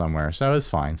label somewhere. So it's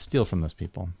fine. Steal from those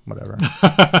people. Whatever.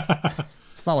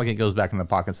 It's not like it goes back in the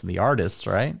pockets of the artists,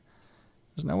 right?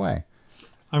 There's no way.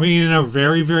 I mean, in a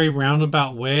very, very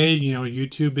roundabout way, you know,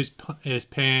 YouTube is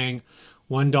paying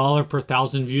 $1 per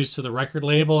 1,000 views to the record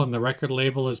label, and the record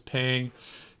label is paying,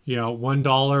 you know,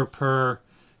 $1 per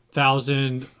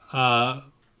 1,000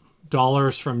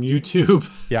 dollars from YouTube.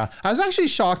 Yeah, I was actually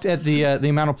shocked at the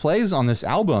amount of plays on this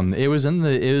album. It was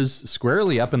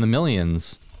squarely up in the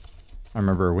millions. I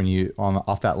remember when you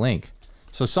off that link.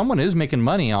 So someone is making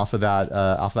money off of that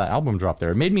album drop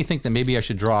there. It made me think that maybe I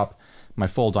should drop my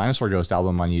full Dinosaur Ghost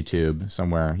album on YouTube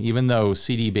somewhere, even though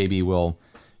CD Baby will,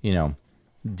 you know,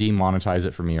 demonetize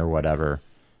it for me or whatever.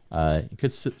 It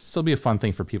could still be a fun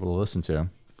thing for people to listen to.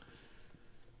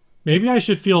 Maybe I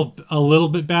should feel a little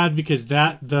bit bad because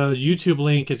the YouTube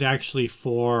link is actually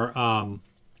for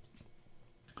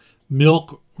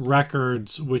Milk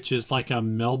Records, which is like a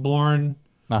Melbourne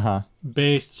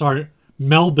based. Sorry,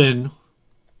 Melbourne.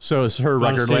 So it's her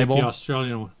record label. The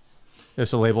Australian one.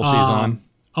 It's a label she's on.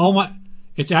 Oh my!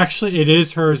 It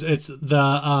is hers. It's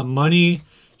the money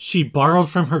she borrowed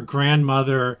from her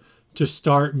grandmother to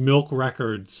start Milk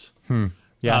Records.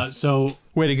 Yeah. So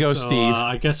way to go, Steve.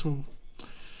 I guess.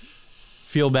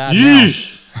 Feel bad now.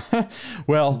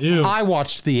 Well, I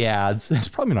watched the ads. It's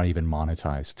probably not even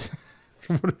monetized.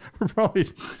 We're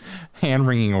probably hand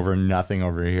wringing over nothing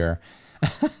over here.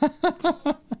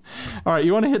 All right,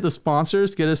 you want to hit the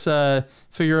sponsors? Get us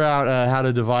figure out how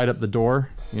to divide up the door.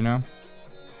 You know.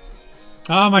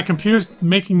 My computer's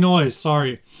making noise.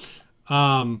 Sorry.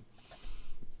 Yeah,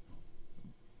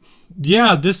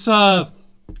 this. Let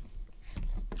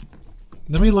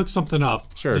me look something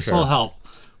up. Sure. This will help.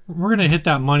 We're gonna hit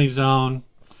that money zone.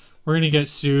 We're gonna get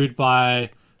sued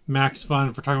by Max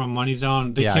Fund for talking about money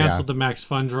zone. They canceled the Max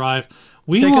Fund drive.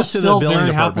 We will still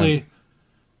very happily.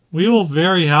 We will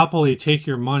very happily take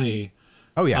your money.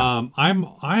 Oh yeah. I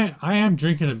am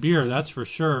drinking a beer. That's for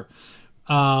sure.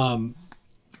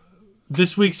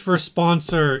 This week's first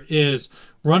sponsor is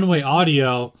Runway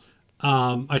Audio.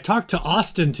 I talked to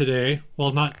Austin today.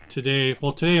 Well, not today.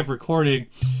 Well, today of recording,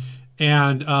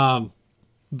 and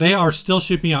they are still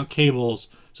shipping out cables.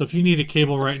 So if you need a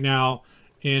cable right now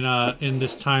in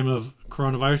this time of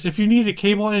coronavirus, if you need a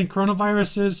cable and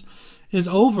coronavirus is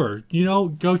over,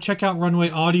 go check out Runway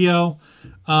Audio.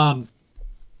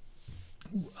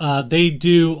 They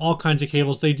do all kinds of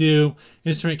cables. They do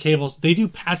instrument cables. They do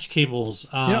patch cables.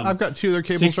 I've got 2 of their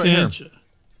cables right here.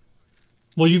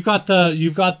 Well, you've got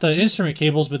the instrument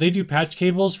cables, but they do patch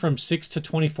cables from 6 to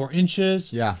 24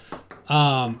 inches. Yeah.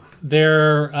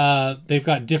 They've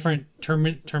got different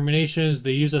terminations.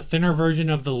 They use a thinner version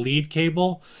of the lead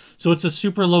cable, so it's a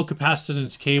super low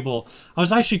capacitance cable. I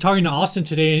was actually talking to Austin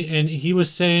today, and he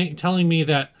was telling me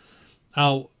that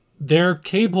their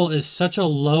cable is such a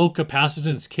low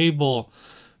capacitance cable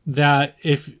that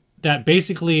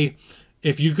basically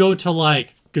if you go to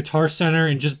like Guitar Center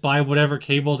and just buy whatever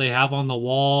cable they have on the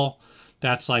wall,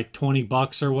 that's like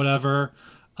 $20 or whatever.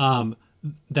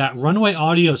 That Runway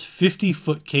Audio's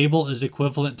 50-foot cable is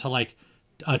equivalent to like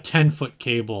a 10-foot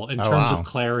cable in terms of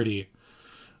clarity.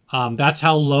 That's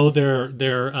how low their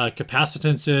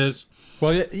capacitance is.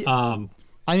 Well,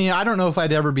 I mean, I don't know if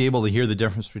I'd ever be able to hear the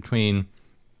difference between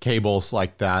cables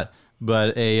like that,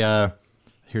 but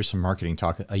here's some marketing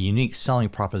talk. A unique selling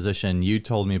proposition you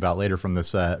told me about later from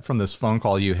this phone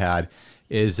call you had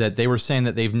is that they were saying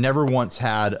that they've never once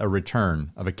had a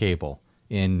return of a cable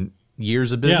in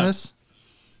years of business.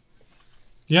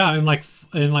 Yeah, in like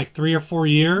 3 or 4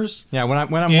 years. Yeah, when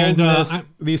I'm holding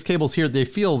these cables here, they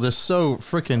feel just so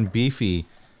freaking beefy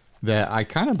that I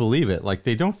kind of believe it. Like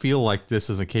they don't feel like this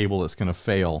is a cable that's going to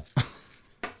fail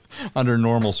under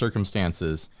normal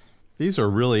circumstances. These are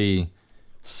really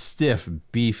stiff,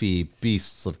 beefy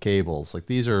beasts of cables. Like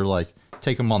these are like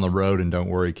take them on the road and don't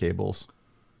worry cables.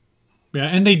 Yeah,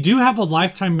 and they do have a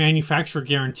lifetime manufacturer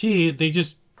guarantee. They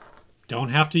just don't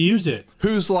have to use it.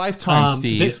 Whose lifetime,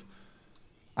 Steve?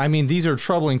 I mean, these are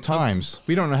troubling times.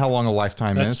 We don't know how long a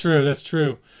lifetime is. That's true. That's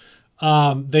true.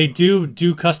 They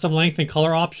do custom length and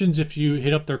color options if you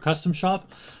hit up their custom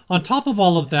shop. On top of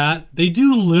all of that, they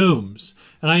do looms.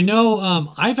 And I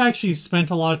know I've actually spent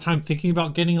a lot of time thinking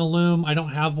about getting a loom. I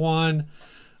don't have one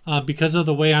because of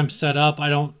the way I'm set up. I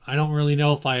don't really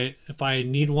know if I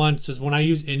need one. It says when I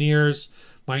use in-ears,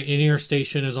 my in-ear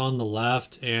station is on the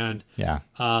left, and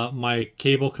my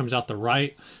cable comes out the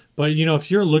right. But if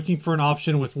you're looking for an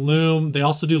option with loom, they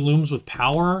also do looms with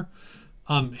power.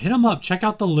 Hit them up. Check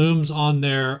out the looms on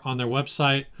their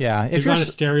website. Yeah, if you've got a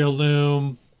stereo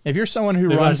loom. If you're someone who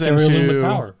runs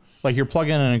into like you're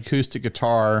plugging an acoustic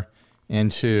guitar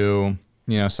into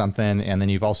something, and then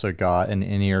you've also got an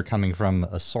in-ear coming from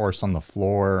a source on the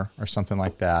floor or something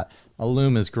like that, a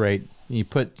loom is great. You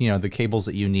put the cables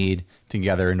that you need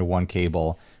together into one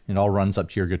cable. It all runs up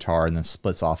to your guitar and then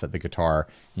splits off at the guitar.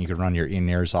 You could run your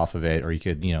in-ears off of it, or you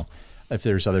could, if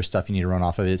there's other stuff you need to run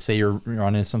off of it. Say you're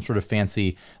running some sort of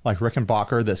fancy, like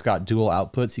Rickenbacker that's got dual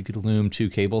outputs. You could loom 2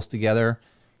 cables together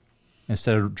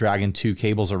instead of dragging 2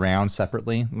 cables around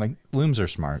separately. Like, looms are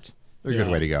smart. They're a good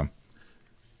way to go.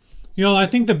 I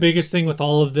think the biggest thing with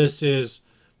all of this is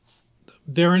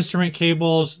their instrument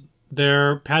cables,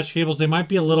 their patch cables, they might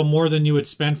be a little more than you would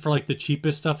spend for like the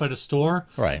cheapest stuff at a store.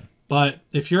 Right. But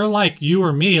if you're like you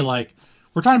or me, like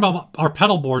we're talking about our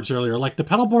pedal boards earlier, like the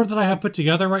pedal board that I have put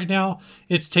together right now,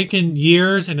 it's taken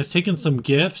years and it's taken some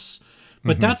gifts,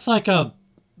 but that's like a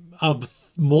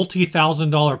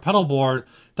multi-$1,000 pedal board.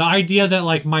 The idea that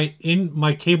like my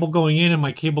cable going in and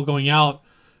my cable going out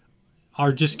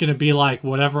are just going to be like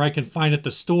whatever I can find at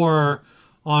the store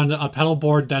on a pedal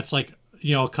board that's like,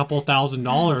 a couple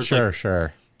 $1,000. Sure, like,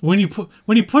 sure. When you put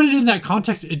it in that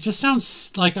context, it just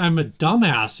sounds like I'm a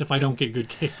dumbass if I don't get good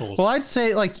cables. Well, I'd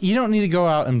say like you don't need to go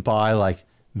out and buy like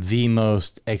the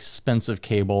most expensive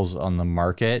cables on the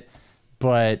market,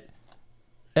 but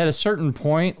at a certain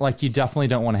point, like you definitely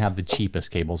don't want to have the cheapest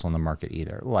cables on the market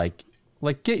either. Like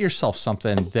like get yourself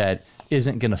something that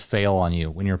isn't going to fail on you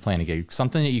when you're playing a gig.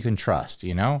 Something that you can trust,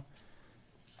 you know?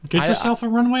 Get yourself a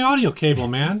runway audio cable,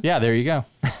 man. Yeah, there you go.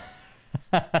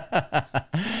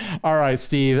 All right,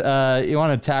 Steve, you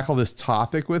want to tackle this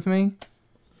topic with me?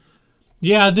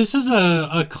 Yeah, this is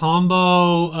a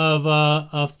combo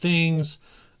of things.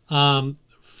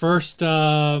 First,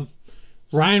 Ryan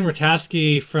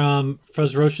Rataski from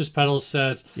Ferocious Pedals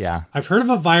says, yeah, I've heard of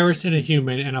a virus in a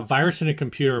human and a virus in a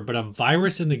computer, but a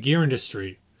virus in the gear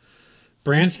industry.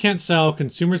 Brands can't sell,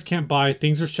 consumers can't buy,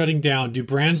 things are shutting down. Do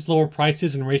brands lower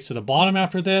prices and race to the bottom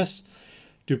after this?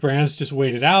 Do brands just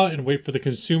wait it out and wait for the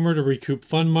consumer to recoup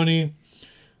fund money?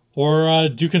 Or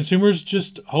do consumers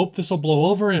just hope this will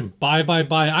blow over and buy?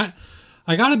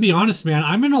 I gotta be honest, man.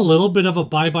 I'm in a little bit of a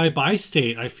buy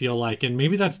state, I feel like, and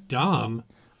maybe that's dumb.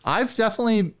 I've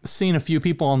definitely seen a few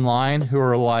people online who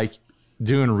are like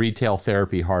doing retail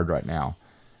therapy hard right now.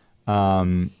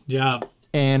 Yeah.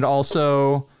 And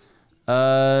also,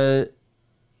 I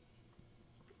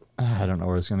don't know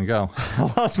where it's going to go.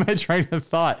 I lost my train of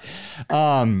thought.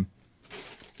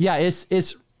 Yeah,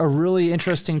 it's a really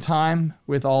interesting time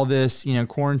with all this, you know,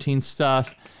 quarantine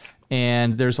stuff.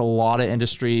 And there's a lot of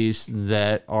industries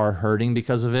that are hurting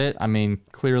because of it. I mean,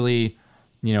 clearly,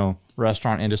 you know,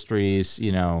 restaurant industries,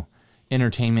 you know,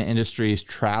 entertainment industries,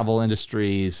 travel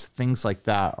industries, things like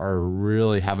that are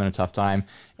really having a tough time.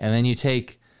 And then you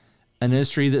take an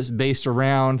industry that's based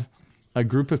around a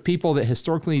group of people that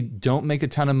historically don't make a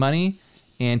ton of money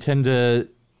and tend to,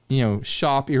 you know,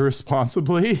 shop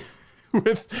irresponsibly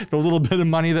with the little bit of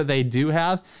money that they do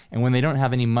have. And when they don't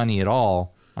have any money at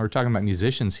all, we're talking about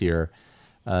musicians here,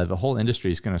 the whole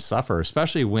industry is going to suffer,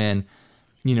 especially when,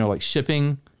 you know, like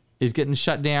shipping is getting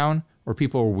shut down or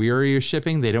people are weary of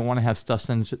shipping. They don't want to have stuff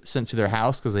sent to their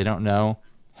house because they don't know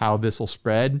how this will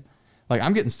spread. Like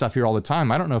I'm getting stuff here all the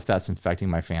time. I don't know if that's infecting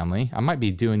my family. I might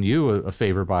be doing you a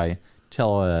favor by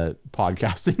Tele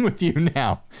podcasting with you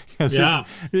now. Yeah.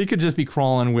 It could just be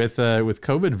crawling with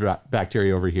COVID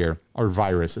bacteria over here, or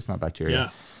virus. It's not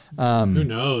bacteria. Yeah. Who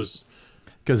knows?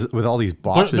 Because with all these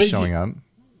boxes showing up.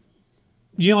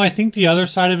 You know, I think the other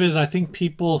side of it is I think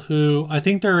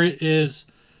there is,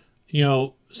 you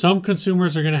know, some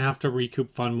consumers are going to have to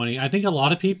recoup fund money. I think a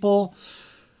lot of people,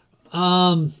 you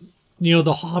know,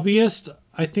 the hobbyist,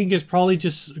 I think is probably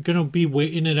just going to be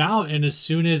waiting it out. And as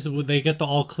soon as they get the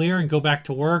all clear and go back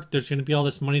to work, there's going to be all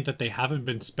this money that they haven't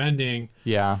been spending.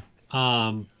 Yeah.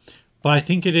 But I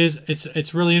think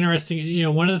it's really interesting. You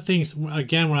know, one of the things,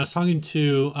 again, when I was talking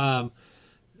to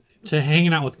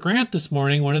hanging out with Grant this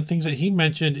morning, one of the things that he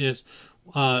mentioned is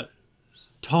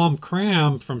Tom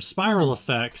Cram from Spiral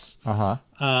Effects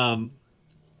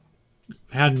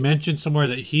had mentioned somewhere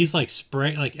that he's like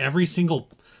spraying, like every single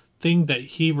thing that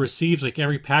he receives, like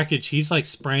every package, he's like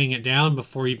spraying it down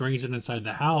before he brings it inside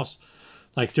the house,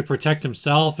 like to protect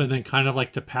himself and then kind of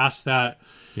like to pass that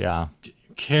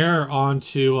care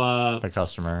onto the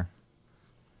customer.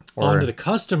 Onto the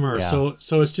customer. Yeah.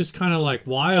 So it's just kind of like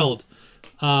wild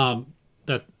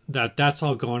that's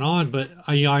all going on. But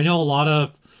I know a lot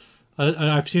of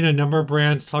I've seen a number of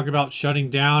brands talk about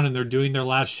shutting down and they're doing their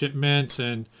last shipments,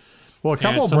 and well, a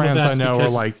couple of brands I know are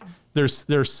like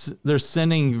they're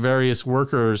sending various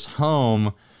workers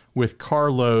home with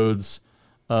carloads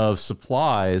of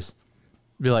supplies.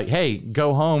 Be like, hey,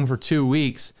 go home for 2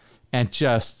 weeks and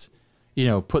just, you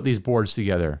know, put these boards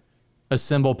together,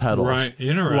 assemble pedals. Right,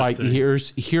 interesting. Like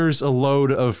here's a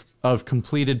load of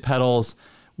completed pedals.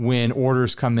 When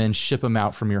orders come in, ship them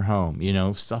out from your home, you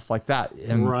know, stuff like that.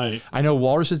 And right. I know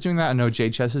Walrus is doing that. I know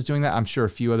JHS is doing that. I'm sure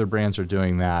a few other brands are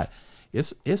doing that.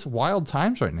 It's wild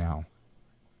times right now.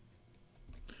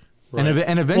 Right.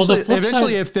 And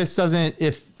eventually,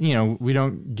 if you know, we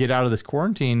don't get out of this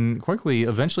quarantine quickly,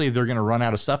 eventually they're going to run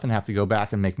out of stuff and have to go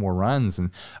back and make more runs.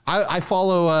 And I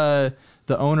follow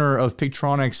the owner of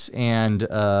Pigtronics and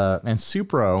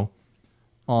Supro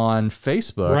on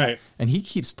Facebook, right? And he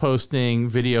keeps posting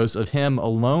videos of him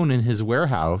alone in his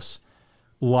warehouse,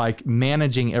 like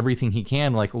managing everything he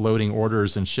can, like loading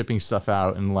orders and shipping stuff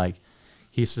out, and like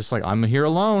he's just like, I'm here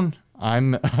alone.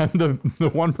 I'm the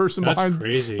one person behind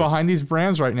these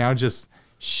brands right now, just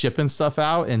shipping stuff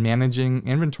out and managing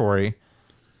inventory.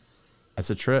 That's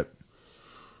a trip.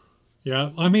 Yeah,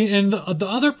 I mean, and the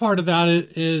other part of that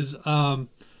is,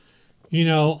 you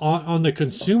know, on the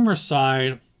consumer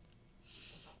side,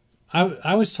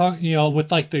 I was talking, you know,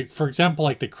 with like for example,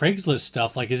 like the Craigslist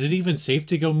stuff. Like, is it even safe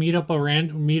to go meet up with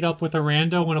a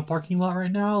rando in a parking lot right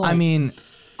now? Like, I mean,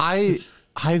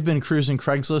 I've been cruising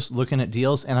Craigslist looking at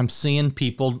deals, and I'm seeing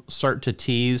people start to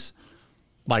tease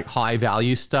like high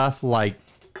value stuff, like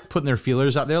putting their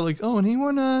feelers out there, like, oh,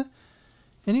 anyone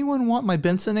anyone want my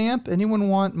Benson amp? Anyone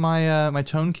want my my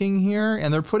Tone King here?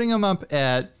 And they're putting them up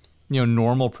at, you know,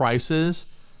 normal prices.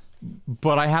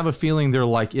 But I have a feeling they're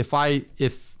like, if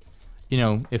you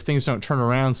know, if things don't turn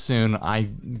around soon,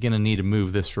 I'm gonna need to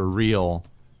move this for real,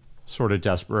 sort of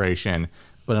desperation.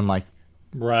 But I'm like,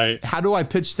 right. How do I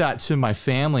pitch that to my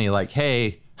family? Like,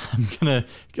 hey, I'm gonna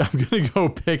go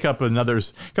pick up another,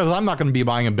 because I'm not gonna be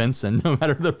buying a Benson no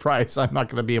matter the price. I'm not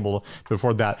gonna be able to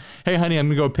afford that. Hey, honey, I'm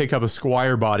gonna go pick up a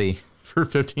Squire body for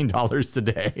 $15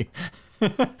 today.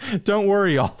 Don't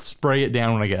worry, I'll spray it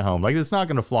down when I get home. Like, it's not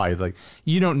gonna fly. It's like,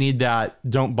 you don't need that.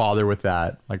 Don't bother with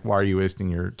that. Like, why are you wasting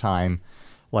your time,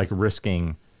 like,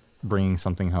 risking bringing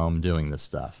something home doing this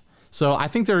stuff? So I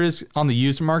think there is, on the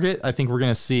used market, I think we're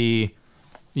gonna see,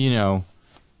 you know,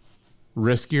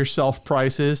 risk yourself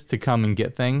prices to come and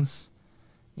get things.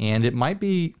 And it might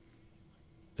be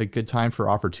a good time for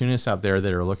opportunists out there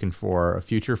that are looking for a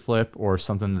future flip or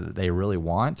something that they really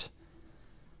want.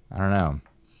 I don't know.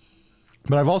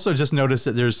 But I've also just noticed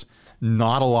that there's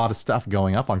not a lot of stuff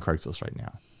going up on Craigslist right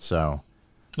now. So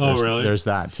really? There's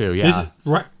that too. Yeah.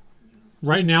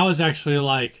 Right now is actually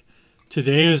like,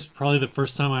 today is probably the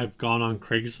first time I've gone on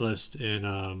Craigslist in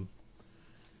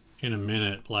a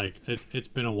minute. Like, it's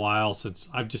been a while since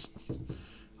I've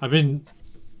been,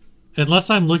 unless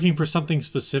I'm looking for something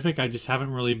specific, I just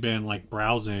haven't really been like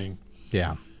browsing.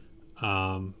 Yeah.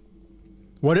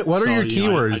 What are your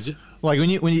keywords? Like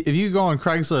when you if you go on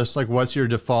Craigslist, like, what's your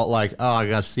default, like, oh, I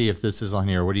gotta see if this is on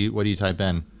here. What do you type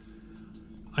in?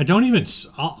 I don't even,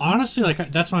 honestly, like,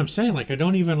 that's what I'm saying. Like, I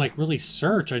don't even like really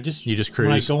search. You just cruise.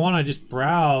 When I go on, I just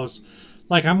browse.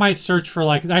 Like, I might search for,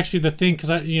 like, actually the thing, because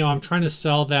I'm trying to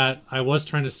sell that. I was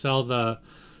trying to sell the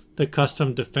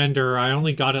custom Defender. I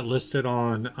only got it listed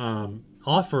on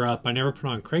OfferUp. I never put it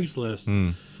on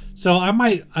Craigslist. So I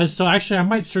might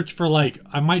search for, like,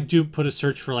 I might put a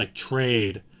search for like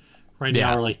trade right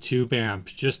now, or like tube amp,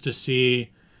 just to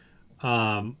see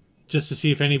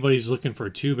if anybody's looking for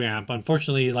a tube amp.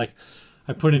 Unfortunately, like,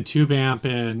 I put in tube amp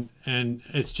and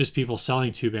it's just people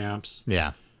selling tube amps.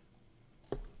 Yeah.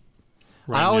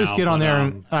 I always get on there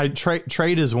and I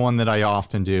trade is one that I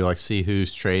often do, like, see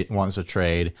who's wants to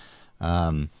trade.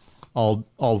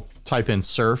 I'll type in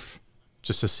surf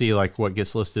just to see, like, what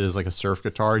gets listed as like a surf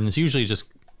guitar, and it's usually just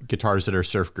guitars that are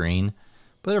surf green.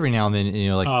 But every now and then, you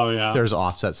know, like, there's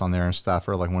offsets on there and stuff,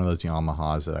 or like one of those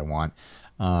Yamahas that I want.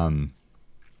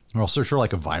 Or I'll search for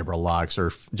like a Vibrolux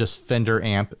or just Fender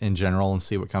amp in general and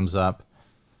see what comes up.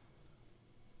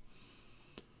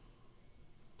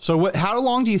 So how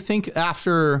long do you think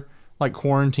after, like,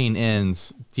 quarantine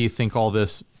ends, do you think all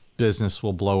this business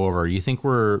will blow over? You think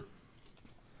we're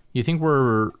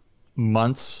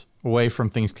months away from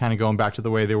things kind of going back to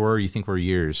the way they were? Or you think we're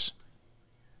years?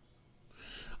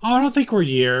 Oh, I don't think we're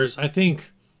years. I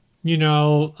think, you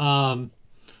know,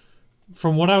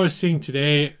 from what I was seeing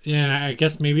today, and I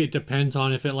guess maybe it depends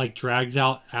on if it, like, drags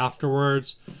out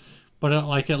afterwards, but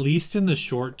like, at least in the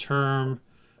short term,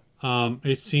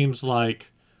 it seems like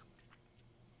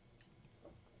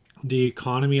the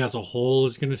economy as a whole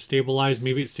is going to stabilize.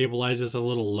 Maybe it stabilizes a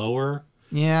little lower.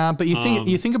 Yeah, but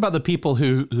you think about the people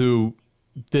who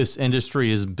this industry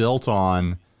is built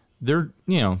on. They're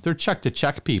check to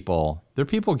check people. They're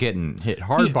people getting hit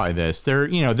hard by this.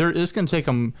 It's going to take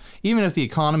them, even if the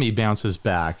economy bounces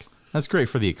back. That's great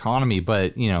for the economy,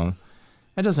 but, you know,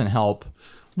 that doesn't help.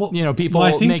 Well, you know, people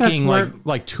making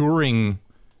like touring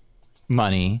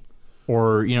money,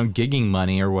 or, you know, gigging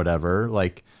money or whatever,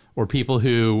 like, or people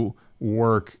who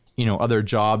work, you know, other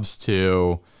jobs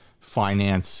to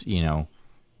finance, you know,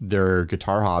 their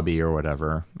guitar hobby or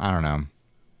whatever. I don't know.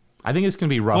 I think it's going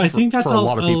to be rough for a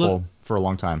lot of people for a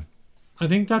long time. I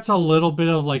think that's a little bit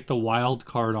of, like, the wild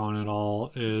card on it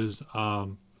all is,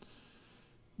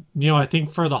 you know, I think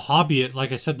for the hobby,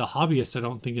 like I said, the hobbyists, I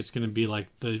don't think it's going to be like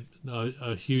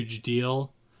a huge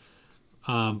deal.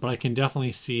 But I can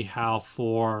definitely see how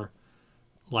for,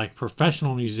 like,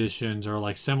 professional musicians or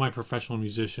like semi-professional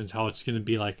musicians, how it's going to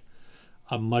be like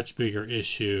a much bigger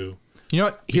issue. You know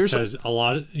what? Because a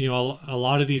lot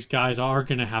of these guys are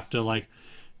going to have to, like,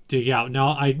 dig out.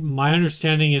 Now, my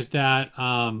understanding is that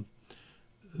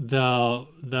the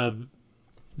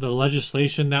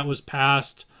legislation that was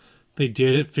passed, they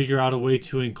did figure out a way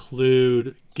to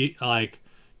include like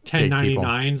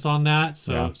 1099s on that.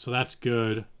 So that's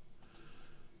good.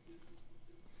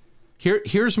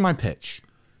 Here's my pitch.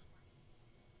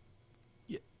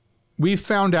 We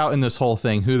found out in this whole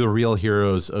thing who the real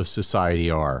heroes of society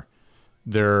are.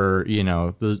 They're, you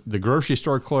know, the grocery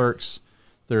store clerks.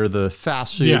 They're the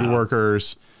fast food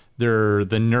workers. They're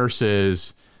the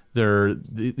nurses. They're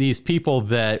these people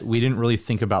that we didn't really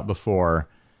think about before.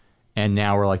 and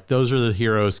now we're like, those are the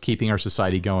heroes keeping our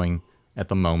society going at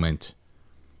the moment.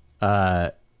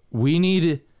 We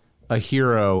need a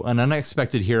hero, an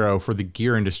unexpected hero for the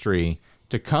gear industry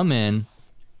to come in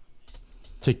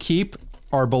to keep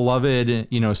our beloved,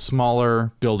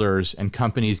 smaller builders and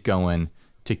companies going,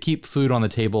 to keep food on the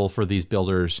table for these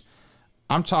builders.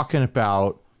 I'm talking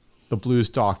about the blues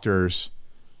doctors,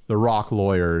 the rock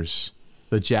lawyers,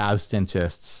 the jazz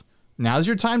dentists. Now's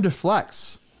your time to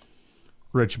flex,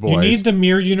 rich boys. You need the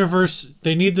mirror universe.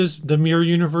 They need the mirror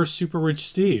universe Super Rich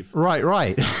Steve.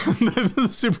 Right. The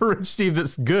Super Rich Steve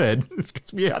that's good,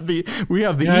 because we have the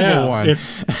evil one.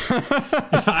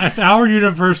 If our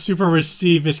universe Super Rich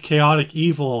Steve is chaotic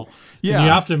evil, you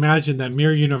have to imagine that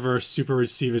mirror universe Super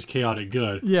Rich Steve is chaotic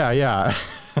good. Yeah.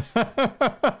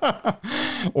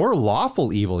 Or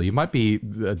lawful evil. You might be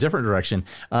a different direction.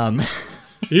 I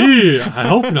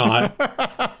hope not.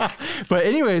 But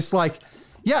anyways,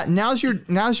 now's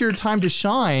your time to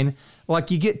shine. Like,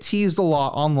 you get teased a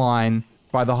lot online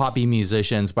by the hobby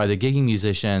musicians, by the gigging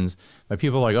musicians, by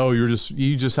people like, oh,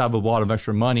 you just have a lot of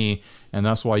extra money and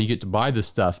that's why you get to buy this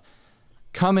stuff.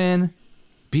 Come in,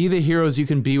 be the heroes you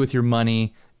can be with your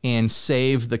money, and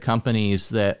save the companies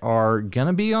that are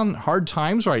gonna be on hard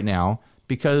times right now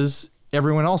because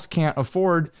everyone else can't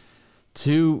afford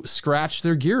to scratch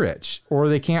their gear itch, or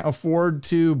they can't afford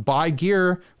to buy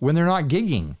gear when they're not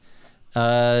gigging.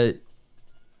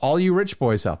 All you rich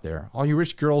boys out there, all you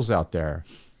rich girls out there,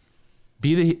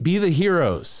 be the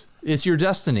heroes. It's your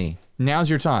destiny. Now's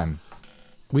your time.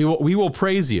 We will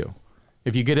praise you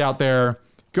if you get out there.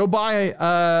 Go buy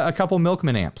a couple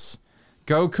Milkman amps.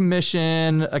 Go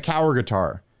commission a Cower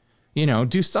guitar.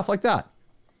 Do stuff like that.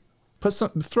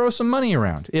 Throw some money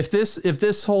around. If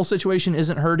this whole situation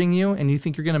isn't hurting you and you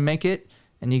think you're gonna make it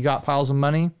and you got piles of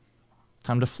money,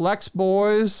 time to flex,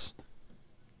 boys.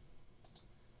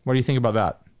 What do you think about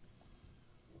that?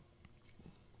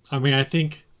 I mean, I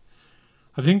think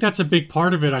that's a big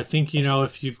part of it. I think,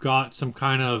 if you've got some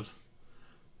kind of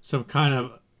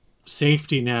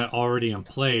safety net already in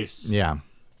place. Yeah.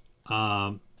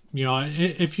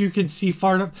 If you can see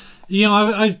far enough,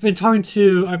 I've been talking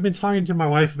to my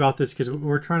wife about this because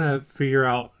we're trying to figure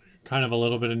out kind of a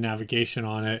little bit of navigation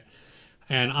on it.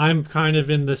 And I'm kind of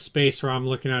in this space where I'm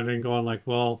looking at it and going like,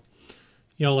 well,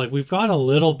 we've got a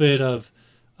little bit of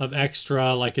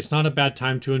extra, like it's not a bad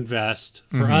time to invest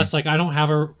for us. Like I don't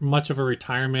have much of a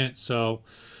retirement. So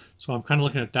I'm kind of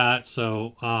looking at that.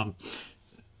 So,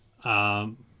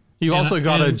 You've also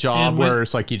got a job where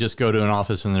it's like you just go to an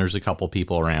office and there's a couple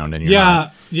people around and you're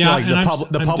like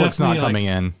the public's not coming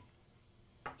in.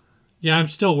 Yeah, I'm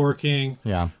still working.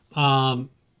 Yeah. And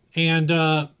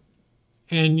my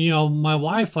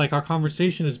wife, like our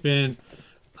conversation has been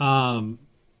kind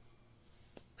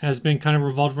of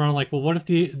revolved around like, well, what if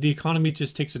the economy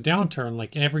just takes a downturn?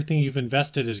 Like everything you've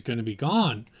invested is going to be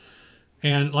gone.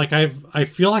 And like I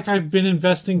feel like I've been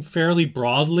investing fairly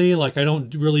broadly. Like I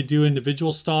don't really do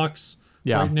individual stocks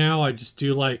right now. I just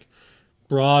do like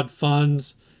broad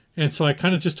funds. And so I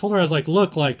kind of just told her, I was like,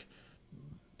 look, like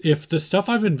if the stuff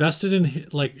I've invested in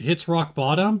like hits rock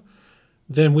bottom,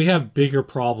 then we have bigger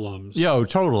problems. Yo,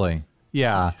 totally.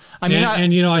 Yeah. I think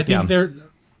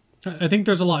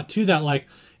there's a lot to that. Like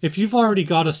if you've already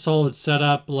got a solid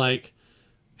setup, like,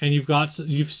 and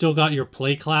you've still got your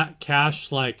play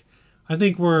cash, like, I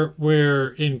think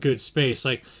we're in good space.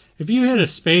 Like if you hit a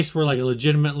space where like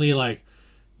legitimately like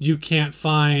you can't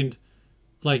go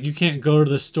to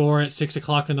the store at 6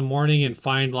 o'clock in the morning and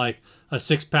find like a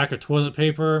 6-pack of toilet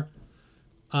paper,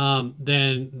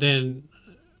 then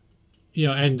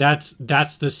and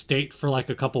that's the state for like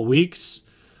a couple weeks,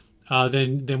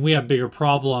 then we have bigger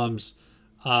problems,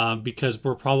 because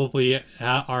we're probably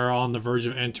are on the verge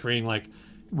of entering like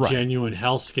genuine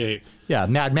hellscape. Yeah,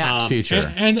 Mad Max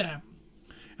future.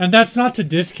 And that's not to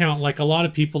discount, like a lot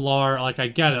of people are, like I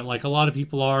get it, like a lot of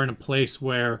people are in a place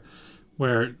where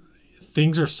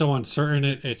things are so uncertain,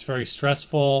 it's very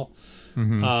stressful.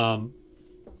 A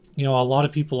lot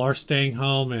of people are staying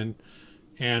home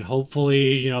and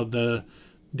hopefully,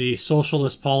 the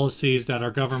socialist policies that our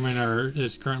government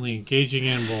is currently engaging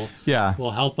in will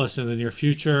help us in the near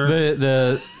future.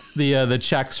 The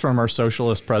checks from our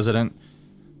socialist president.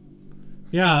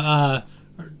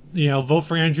 Yeah, vote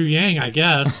for Andrew Yang, I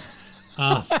guess.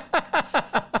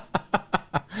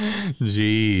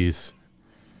 Jeez.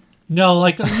 No,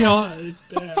 like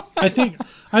I think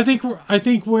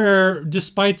we're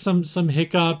despite some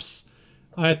hiccups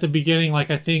at the beginning, like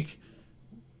I think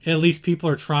at least people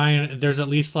are trying. There's at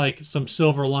least like some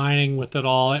silver lining with it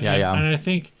all. And I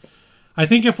think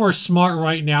if we're smart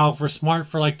right now, if we're smart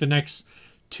for like the next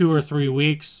 2 or 3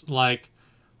 weeks, like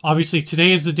obviously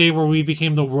today is the day where we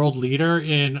became the world leader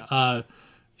in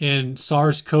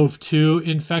SARS-CoV-2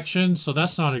 infection, so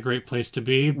that's not a great place to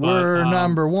be. But, we're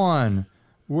number one.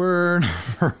 We're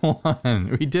number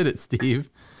one. We did it, Steve.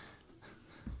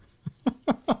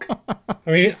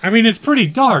 I mean, it's pretty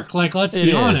dark. Like, let's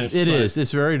be honest. It is.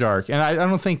 It's very dark, and I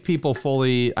don't think people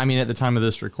fully. I mean, at the time of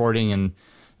this recording and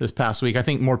this past week, I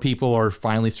think more people are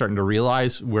finally starting to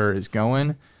realize where it's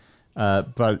going.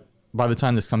 But by the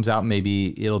time this comes out,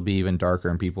 maybe it'll be even darker,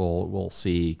 and people will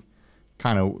see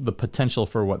kind of the potential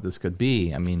for what this could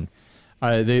be. I mean,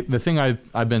 the thing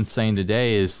I've been saying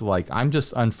today is, like, I'm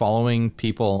just unfollowing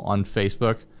people on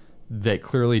Facebook that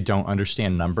clearly don't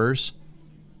understand numbers.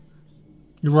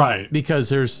 Right. Because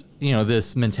there's, you know,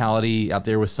 this mentality out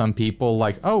there with some people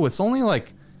like, oh, it's only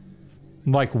like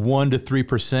 1 to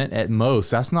 3% at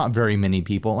most. That's not very many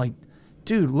people. Like,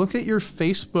 dude, look at your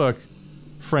Facebook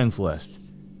friends list.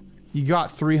 You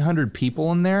got 300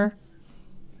 people in there.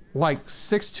 Like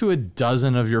 6 to a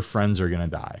dozen of your friends are going to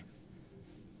die.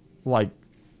 Like,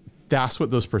 that's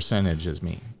what those percentages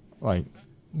mean. Like,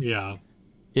 yeah.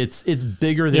 It's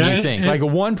bigger than you think. Like, a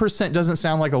 1% doesn't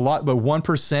sound like a lot, but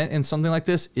 1% in something like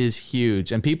this is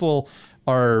huge. And people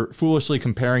are foolishly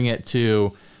comparing it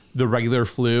to the regular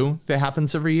flu that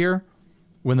happens every year,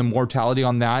 when the mortality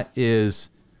on that is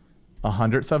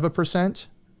 1/100%.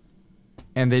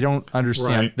 And they don't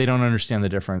understand. Right. They don't understand the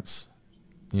difference.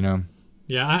 You know.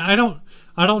 Yeah, I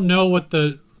don't know what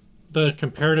the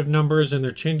comparative numbers, and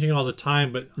they're changing all the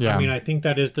time, but yeah. I mean, I think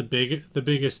that is the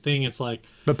biggest thing. It's like,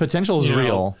 the potential is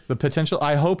real. The potential,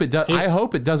 I hope it does. I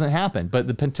hope it doesn't happen, but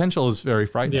the potential is very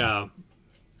frightening. Yeah.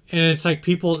 And it's like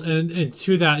people, and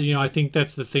to that, you know, I think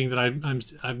that's the thing that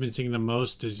I've been seeing the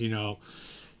most is, you know,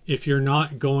 if you're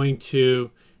not going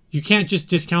to, you can't just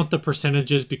discount the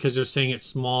percentages because they're saying it's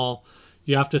small.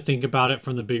 You have to think about it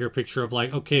from the bigger picture of,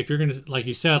 like, okay, if you're going to, like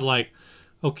you said, like,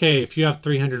 okay, if you have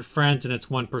 300 friends and it's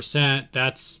 1%,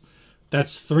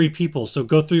 that's 3 people. So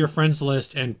go through your friends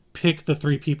list and pick the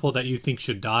 3 people that you think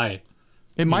should die.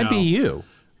 It might be you.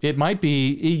 It might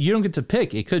be, you don't get to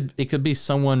pick. It could be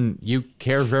someone you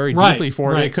care very deeply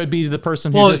for. Right. It could be the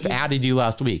person who just added you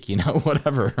last week, you know,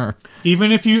 whatever.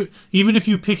 Even if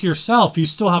you pick yourself, you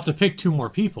still have to pick 2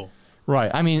 more people. Right.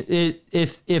 I mean,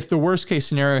 if the worst case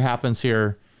scenario happens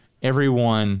here,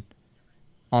 everyone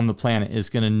on the planet is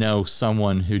going to know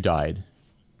someone who died.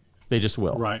 They just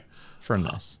will. Right. From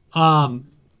this.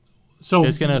 So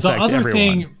it's going to affect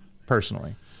everyone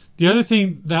personally. The other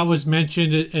thing that was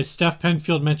mentioned, as Steph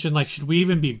Penfield mentioned, like, should we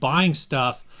even be buying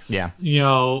stuff? Yeah. You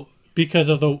know, because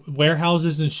of the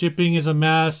warehouses and shipping is a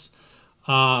mess.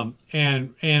 And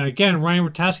again, Ryan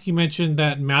Rataski mentioned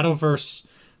that Metaverse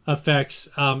Effects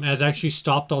has actually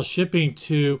stopped all shipping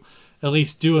to at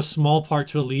least do a small part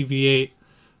to alleviate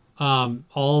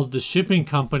all of the shipping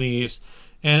companies.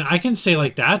 And I can say,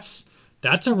 like, that's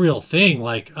a real thing.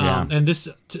 Like, and this,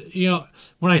 you know,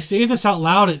 when I say this out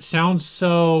loud, it sounds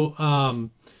so,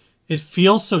 it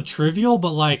feels so trivial,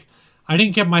 but, like, I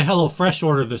didn't get my HelloFresh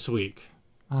order this week.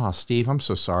 Oh, Steve, I'm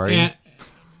so sorry.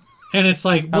 And it's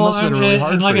like, well,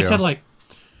 and like I said, like,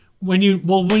 when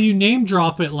you name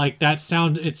drop it, like, it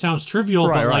sounds trivial,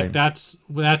 but like that's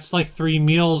like 3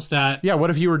 meals that. Yeah.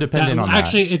 What if you were dependent on that?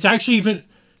 Actually, it's actually even.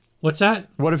 What's that?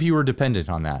 What if you were dependent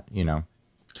on that, you know?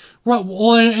 Right.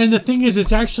 Well, and the thing is,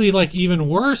 it's actually, like, even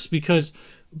worse because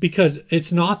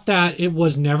it's not that it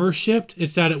was never shipped.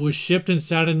 It's that it was shipped and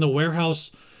sat in the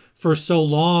warehouse for so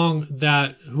long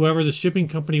that whoever the shipping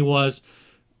company was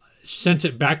sent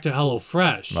it back to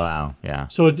HelloFresh. Wow. Yeah.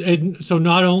 So so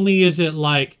not only is it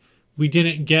like we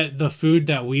didn't get the food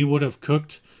that we would have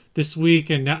cooked this week,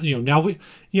 and now we,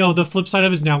 you know, the flip side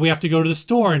of it is now we have to go to the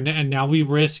store, and now we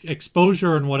risk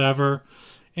exposure and whatever.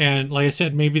 And like I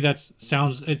said, maybe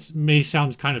it may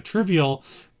sound kind of trivial,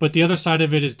 but the other side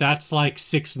of it is that's like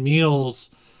 6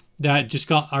 meals that just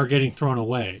are getting thrown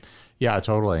away. Yeah,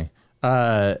 totally.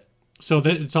 So that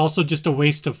it's also just a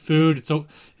waste of food. It's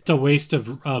a waste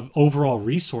of overall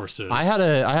resources. I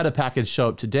had a package show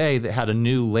up today that had a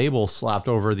new label slapped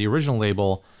over the original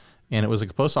label, and it was like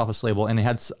a post office label, and it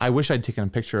had, I wish I'd taken a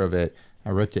picture of it. I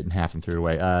ripped it in half and threw it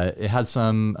away. It had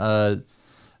some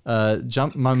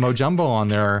Mojumbo on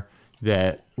there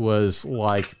that was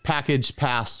like package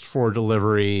passed for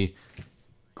delivery,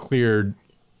 cleared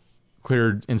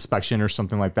inspection or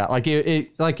something like that. Like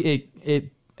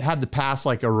it had to pass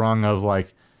like a rung of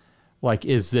like,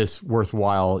 is this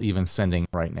worthwhile even sending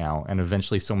right now? And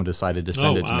eventually someone decided to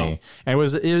send it to me. And it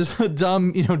was a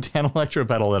dumb, you know, Dan electro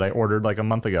pedal that I ordered like a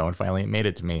month ago, and finally it made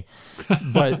it to me.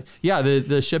 But yeah,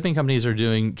 the shipping companies are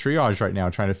doing triage right now,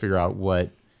 trying to figure out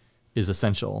what is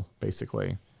essential,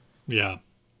 basically. Yeah.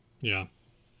 Yeah.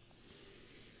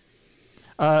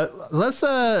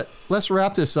 Let's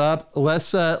wrap this up.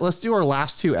 Let's do our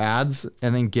last 2 ads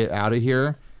and then get out of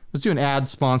here. Let's do an ad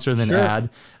sponsor, then ad.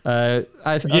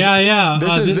 Yeah.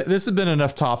 This has been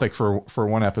enough topic for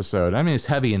one episode. I mean, it's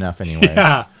heavy enough anyways.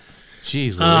 Yeah.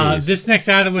 Jeez Louise. This next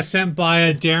ad was sent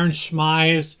by Darren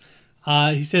Schmize.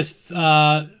 He says,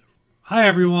 "Hi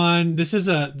everyone. This is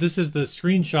the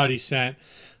screenshot he sent.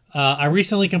 I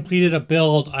recently completed a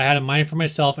build I had in mind for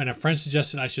myself, and a friend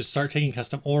suggested I should start taking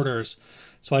custom orders.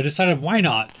 So I decided, why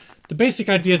not? The basic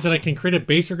idea is that I can create a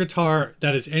bass or guitar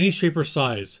that is any shape or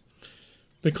size.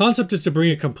 The concept is to bring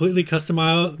a completely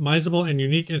customizable and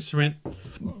unique instrument,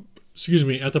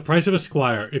 at the price of a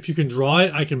Squire. If you can draw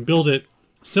it, I can build it.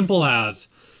 Simple as.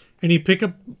 Any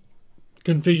pickup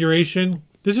configuration."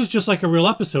 This is just like a real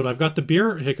episode. I've got the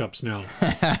beer hiccups now.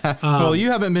 Well,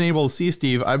 you haven't been able to see,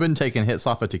 Steve. I've been taking hits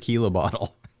off a tequila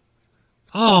bottle.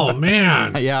 Oh,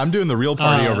 man. Yeah, I'm doing the real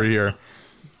party over here.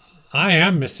 I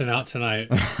am missing out tonight.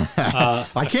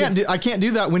 I can't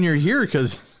do that when you're here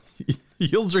because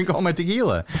you'll drink all my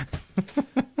tequila.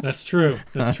 That's true.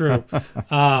 That's true.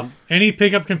 Any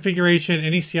pickup configuration,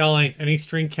 any CL length, any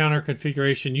string counter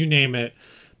configuration, you name it.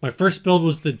 My first build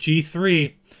was the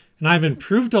G3, and I've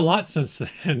improved a lot since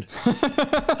then.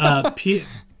 I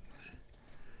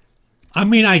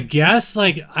mean, I guess,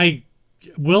 like, I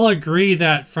will agree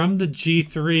that from the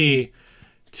G3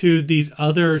 to these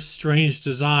other strange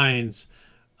designs,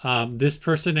 this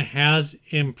person has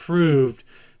improved,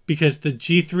 because the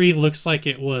G3 looks like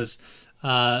it was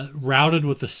routed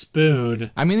with a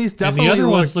spoon. I mean, these definitely and the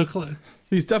other ones look like,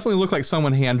 these definitely look like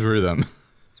someone hand drew them.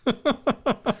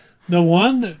 The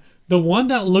one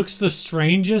that looks the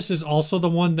strangest is also the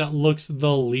one that looks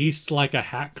the least like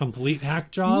a complete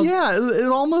hack job. Yeah, it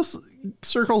almost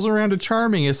circles around to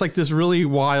charming. It's like this really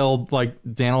wild, like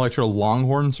Dan Electro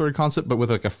Longhorn sort of concept, but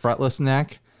with like a fretless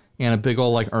neck and a big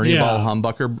old like Ernie Ball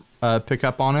humbucker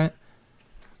pickup on it.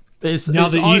 It's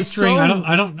the E string.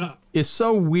 I don't know. It's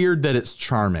so weird that it's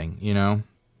charming, you know.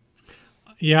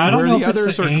 Yeah, I don't know if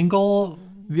it's the angle.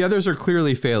 The others are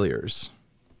clearly failures.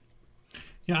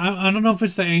 Yeah, I don't know if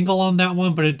it's the angle on that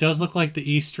one, but it does look like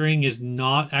the E string is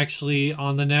not actually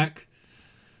on the neck.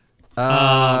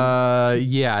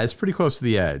 Yeah, it's pretty close to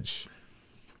the edge.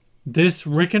 This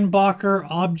Rickenbacker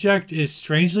object is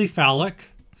strangely phallic.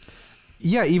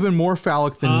 Yeah, even more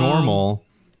phallic than normal.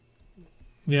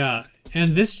 Yeah,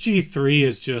 and this G3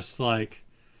 is just like...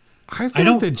 I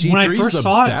think the G3 when I first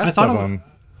saw it, I thought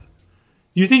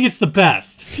you think it's the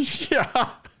best? Yeah.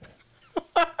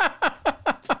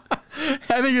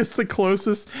 I think it's the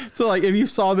closest. So, like, if you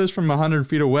saw this from 100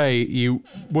 feet away, you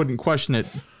wouldn't question it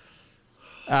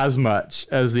as much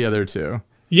as the other two.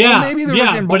 Yeah, well, maybe the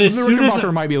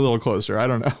Rickenbacker might be a little closer. I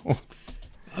don't know.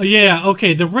 Yeah,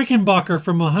 okay. The Rickenbacker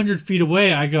from 100 feet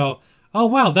away, I go, oh,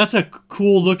 wow, that's a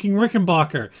cool-looking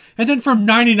Rickenbacker. And then from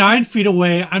 99 feet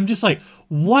away, I'm just like,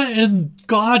 what in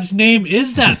God's name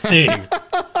is that thing?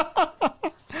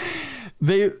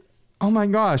 Oh, my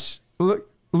gosh.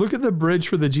 Look at the bridge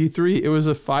for the G3. It was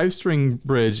a 5-string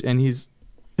bridge, and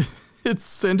it's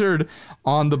centered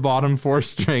on the bottom 4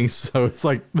 strings, so it's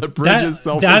like the bridge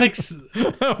itself.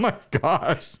 Oh my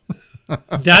gosh!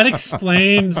 That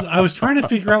explains. I was trying to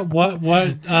figure out what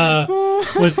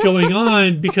was going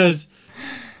on, because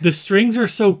the strings are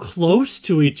so close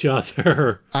to each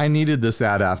other. I needed this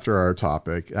ad after our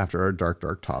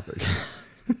dark topic.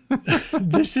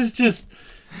 This is just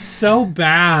so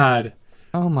bad.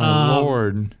 Oh my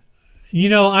Lord. You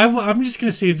know, I'm just going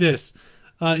to say this.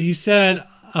 He said,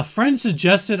 a friend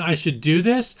suggested I should do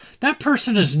this. That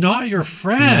person is not your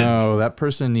friend. No, that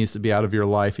person needs to be out of your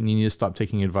life, and you need to stop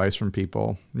taking advice from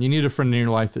people. You need a friend in your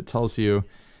life that tells you,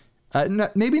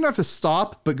 maybe not to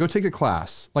stop, but go take a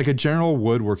class, like a general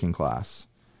woodworking class.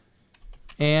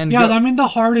 And yeah, I mean, the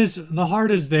heart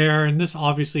is there, and this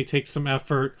obviously takes some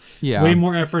effort. Yeah. Way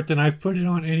more effort than I've put in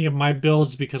on any of my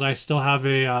builds, because I still have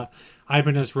a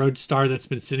Ibanez Roadstar that's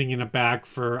been sitting in a bag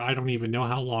for I don't even know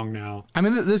how long now. I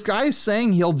mean, this guy is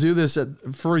saying he'll do this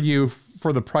for you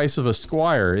for the price of a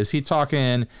Squire. Is he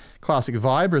talking classic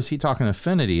vibe, or is he talking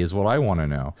affinity, is what I want to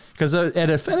know. Because at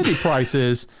affinity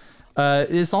prices,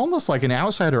 it's almost like an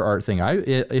outsider art thing.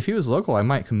 If he was local, I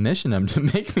might commission him to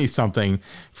make me something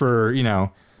for, you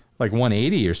know, like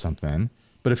 180 or something.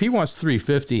 But if he wants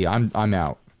 350, I'm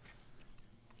out.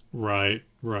 Right.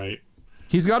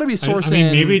 He's got to be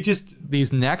sourcing maybe just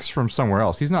these necks from somewhere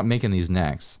else. He's not making these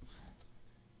necks.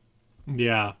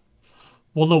 Yeah.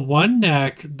 Well, the one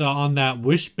neck on that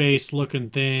wish-based looking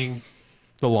thing,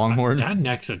 the Longhorn, that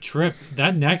neck's a trip.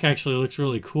 That neck actually looks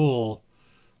really cool.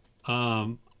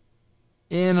 In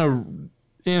a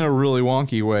really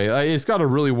wonky way. It's got a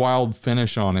really wild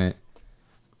finish on it.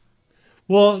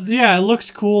 Well, yeah, it looks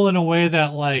cool in a way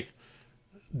that like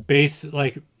bass,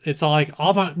 like it's all like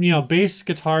avant, bass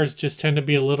guitars just tend to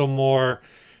be a little more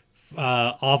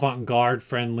avant-garde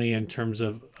friendly in terms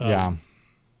of Yeah.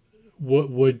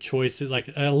 wood choices, like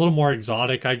a little more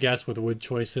exotic, I guess, with wood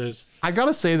choices. I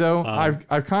gotta say though,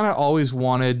 I've kind of always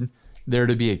wanted there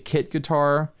to be a kit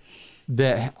guitar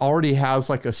that already has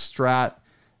like a Strat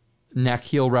neck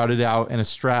heel routed out and a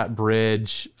Strat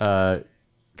bridge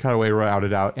cutaway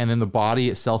routed out, and then the body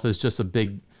itself is just a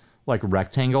big like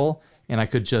rectangle, and I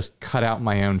could just cut out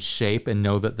my own shape and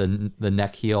know that the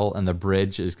neck heel and the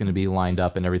bridge is going to be lined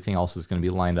up and everything else is going to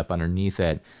be lined up underneath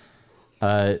it.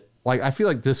 Like I feel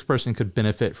like this person could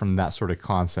benefit from that sort of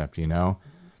concept, you know?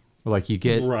 Like you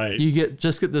get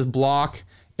just get this block,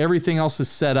 everything else is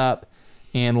set up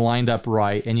and lined up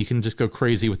right, and you can just go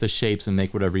crazy with the shapes and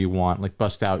make whatever you want, like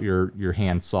bust out your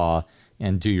hand saw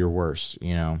and do your worst,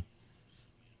 you know?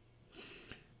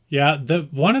 Yeah,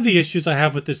 one of the issues I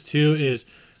have with this too is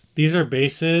these are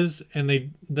basses,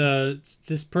 and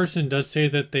this person does say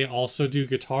that they also do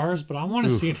guitars, but I want to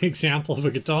see an example of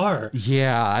a guitar.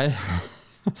 Yeah,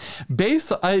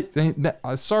 bass.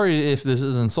 Sorry if this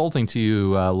is insulting to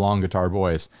you, long guitar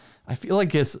boys. I feel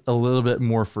like it's a little bit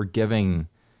more forgiving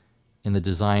in the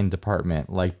design department.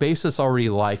 Like bassists already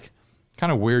like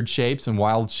kind of weird shapes and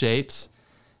wild shapes,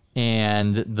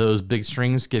 and those big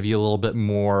strings give you a little bit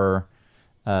more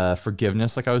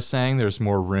forgiveness. Like I was saying, there's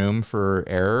more room for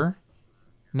error,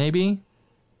 maybe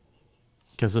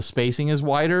because the spacing is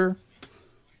wider.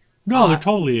 No, there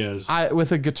totally is.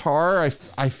 With a guitar,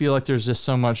 I feel like there's just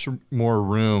so much more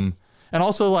room, and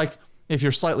also like if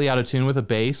you're slightly out of tune with a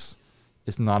bass,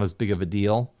 it's not as big of a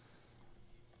deal.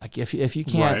 Like if you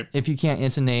can't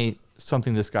intonate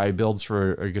something this guy builds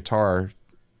for a guitar,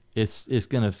 it's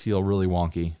gonna feel really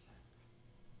wonky.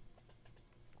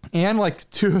 And like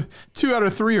two out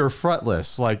of three are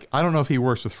fretless. Like I don't know if he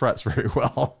works with frets very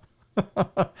well.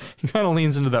 He kind of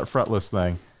leans into that fretless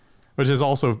thing, which is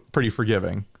also pretty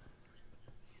forgiving.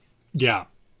 Yeah,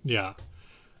 yeah.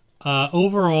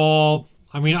 Overall,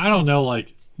 I mean, I don't know.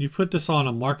 Like you put this on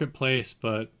a marketplace,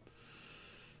 but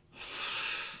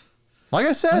like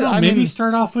I said, maybe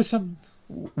start off with some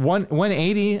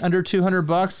 180 under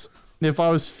 $200. If I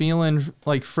was feeling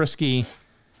like frisky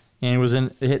and was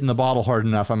hitting the bottle hard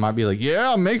enough, I might be like,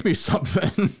 yeah, make me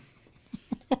something.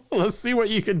 Let's see what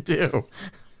you can do.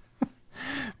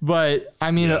 But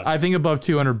I mean, yeah. I think above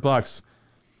 $200,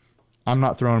 I'm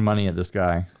not throwing money at this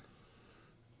guy.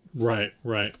 Right.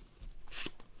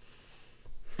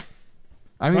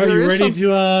 I mean, are you ready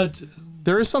to?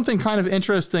 There is something kind of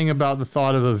interesting about the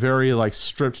thought of a very like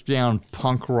stripped down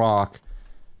punk rock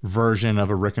version of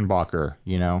a Rickenbacker,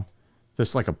 you know?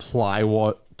 Just like a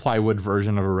plywood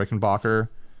version of a Rickenbacker,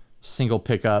 single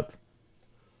pickup,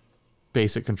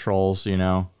 basic controls, you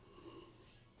know?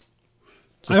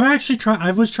 I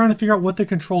was trying to figure out what the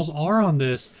controls are on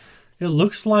this. It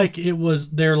looks like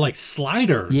they're like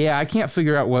sliders. Yeah, I can't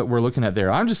figure out what we're looking at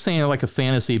there. I'm just saying like a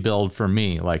fantasy build for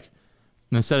me, like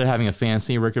instead of having a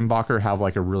fancy Rickenbacker, have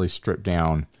like a really stripped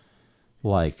down,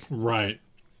 like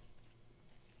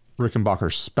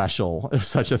Rickenbacker special, if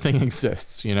such a thing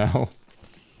exists, you know.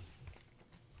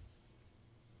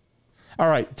 All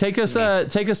right, take us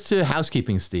to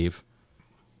housekeeping, Steve.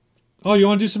 Oh, you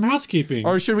want to do some housekeeping,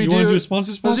 or should we do a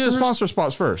sponsor spot? Let's do a sponsor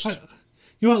spots first.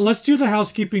 You know what? Let's do the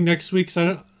housekeeping next week.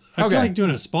 I feel like doing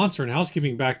a sponsor and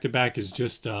housekeeping back to back is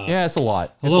just yeah, it's a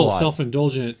lot. It's a little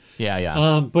self-indulgent.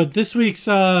 Yeah. But this week's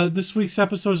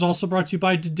episode is also brought to you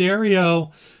by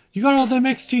D'Addario. You got all them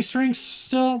XT strings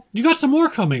still? You got some more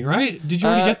coming, right? Did you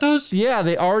already get those? Yeah,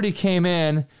 they already came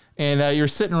in, and you're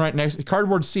sitting right next.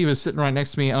 Cardboard Steve is sitting right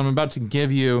next to me. I'm about to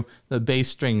give you the bass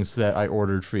strings that I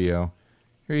ordered for you.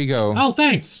 Here you go. Oh,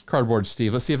 thanks, Cardboard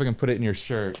Steve. Let's see if I can put it in your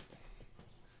shirt.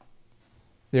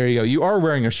 There you go. You are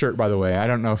wearing a shirt, by the way. I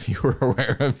don't know if you were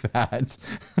aware of that.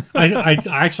 I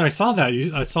saw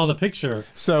that. I saw the picture.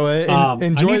 So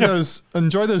enjoy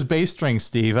those bass strings,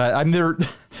 Steve. I'm there.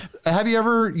 Have you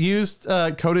ever used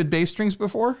coated bass strings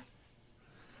before?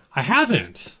 I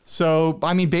haven't. So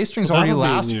I mean, bass strings already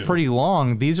last pretty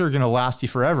long. These are going to last you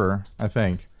forever, I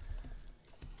think.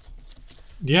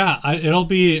 Yeah, it'll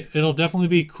definitely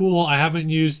be cool. I haven't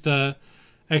used the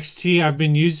XT. I've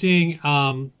been using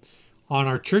on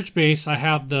our church bass, I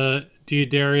have the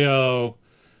D'Addario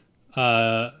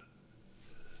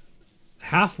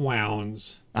half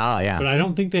wounds. Oh yeah. But I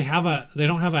don't think they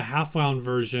don't have a half wound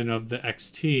version of the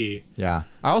XT. Yeah.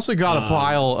 I also got a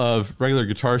pile of regular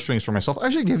guitar strings for myself. I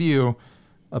should give you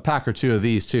a pack or two of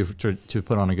these too to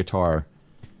put on a guitar.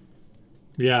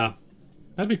 Yeah.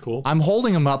 That'd be cool. I'm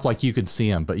holding them up like you could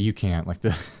see them, but you can't. Like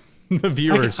the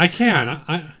viewers. I can.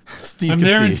 Steve I'm can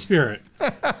there see. in spirit.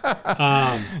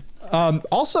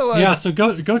 Also, Yeah, so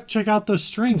go check out those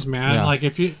strings, man. Yeah. Like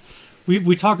if you,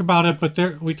 we talk about it,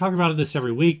 but we talk about this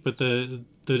every week. But the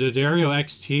D'Addario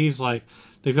XTs, like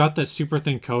they've got that super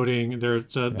thin coating.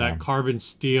 There's that carbon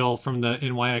steel from the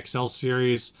NYXL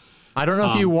series. I don't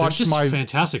know if you watched just my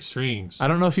fantastic strings. I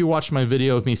don't know if you watched my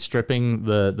video of me stripping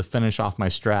the finish off my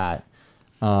Strat.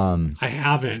 I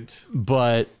haven't.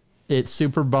 But it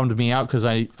super bummed me out because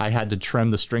I had to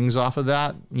trim the strings off of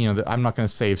that. You know, I'm not going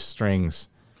to save strings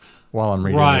while I'm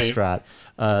redoing the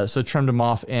Strat. So trimmed them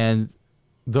off, and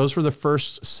those were the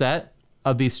first set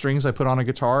of these strings I put on a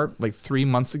guitar like 3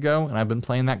 months ago, and I've been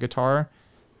playing that guitar.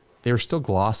 They were still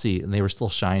glossy and they were still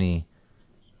shiny.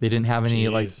 They didn't have any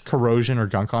like corrosion or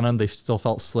gunk on them. They still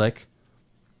felt slick.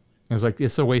 It was like,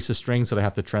 it's a waste of strings that I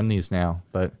have to trim these now.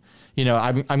 But you know,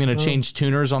 I'm going to change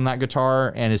tuners on that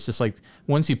guitar, and it's just like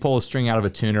once you pull a string out of a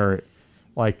tuner,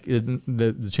 like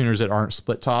the tuners that aren't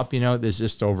split top, you know, it's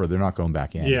just over. They're not going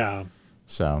back in. Yeah.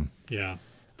 So yeah,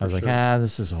 I was like,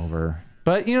 this is over.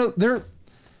 But you know, they're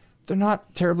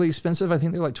not terribly expensive. I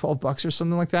think they're like $12 or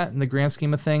something like that in the grand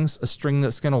scheme of things. A string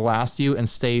that's going to last you and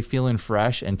stay feeling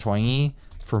fresh and twangy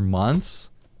for months.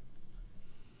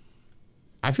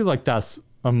 I feel like that's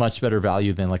a much better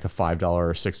value than like a $5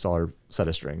 or $6 set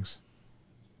of strings.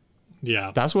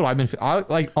 Yeah. That's what I've been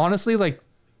like. Honestly, like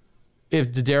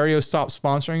if D'Addario stops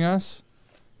sponsoring us,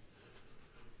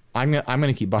 I'm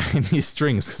gonna keep buying these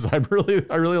strings because I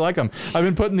really like them. I've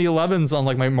been putting the 11s on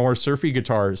like my more surfy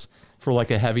guitars for like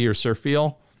a heavier surf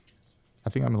feel. I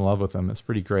think I'm in love with them. It's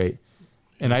pretty great.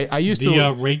 And I used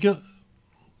to regular.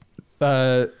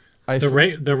 The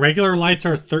regular lights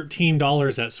are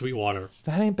 $13 at Sweetwater.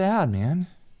 That ain't bad, man.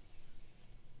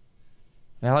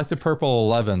 I like the purple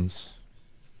 11s.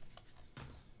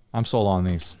 I'm sold on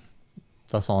these.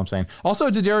 That's all I'm saying. Also,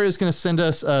 D'Addario is going to send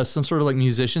us some sort of like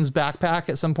musician's backpack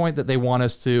at some point that they want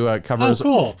us to cover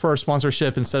for our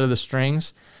sponsorship instead of the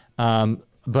strings.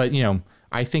 But you know,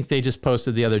 I think they just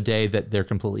posted the other day that they're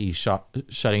completely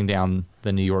shutting down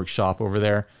the New York shop over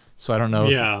there. So I don't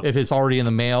know if it's already in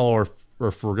the mail or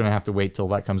if we're going to have to wait till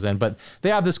that comes in. But they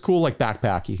have this cool like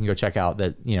backpack you can go check out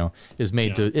that, you know, is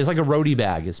made to, it's like a roadie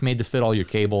bag. It's made to fit all your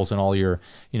cables and all your,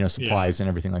 you know, supplies and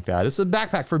everything like that. It's a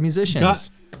backpack for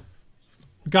musicians.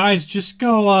 Guys, just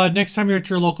go next time you're at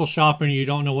your local shop and you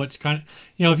don't know what's kind of,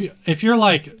 you know, if you're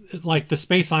like the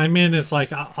space I'm in is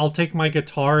like, I'll take my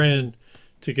guitar in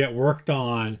to get worked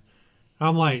on.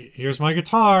 I'm like, here's my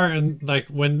guitar, and like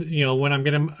when I'm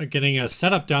getting a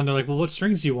setup done, they're like, well, what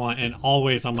strings do you want? And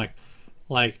always I'm like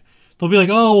they'll be like,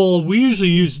 oh, well, we usually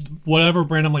use whatever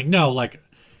brand. I'm like, no, like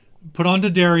put on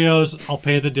D'Addario's, I'll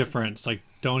pay the difference. Like,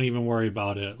 don't even worry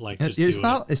about it. Like, just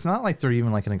it's not like they're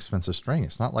even like an expensive string.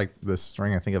 It's not like this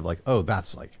string I think of like, oh,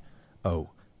 that's like,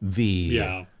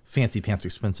 the fancy pants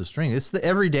expensive string. It's the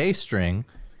everyday string.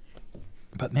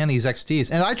 But man, these XTs,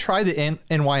 and I tried the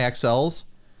NYXLs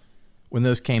when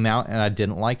those came out, and I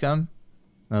didn't like them.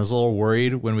 And I was a little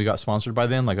worried when we got sponsored by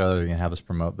them, like, oh, they're gonna have us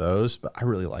promote those. But I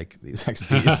really like these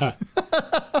XTs.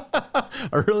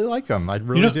 I really like them. I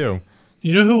really do.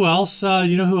 You know who else?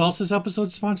 You know who else this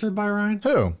episode's sponsored by, Ryan?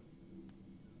 Who?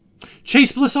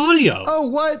 Chase Bliss Audio. Oh,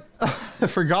 what? I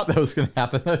forgot that was going to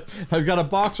happen. I've got a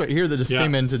box right here that just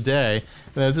came in today.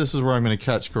 This is where I'm going to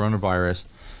catch coronavirus.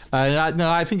 No,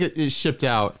 I think it shipped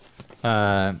out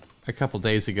a couple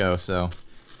days ago, so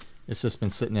it's just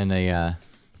been sitting in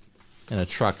a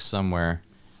truck somewhere.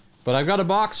 But I've got a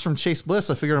box from Chase Bliss.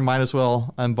 I figured I might as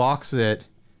well unbox it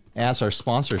as our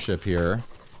sponsorship here.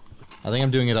 I think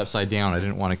I'm doing it upside down. I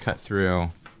didn't want to cut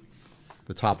through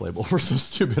the top label for some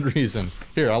stupid reason.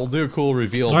 Here, I'll do a cool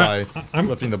reveal by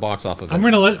lifting the box off of it. I'm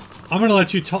gonna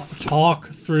let you talk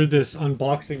through this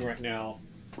unboxing right now.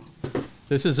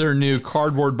 This is their new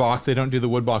cardboard box. They don't do the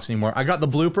wood box anymore. I got the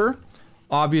blooper.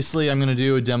 Obviously, I'm gonna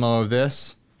do a demo of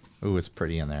this. Ooh, it's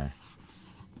pretty in there.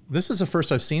 This is the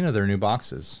first I've seen of their new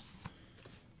boxes.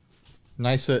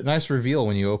 Nice reveal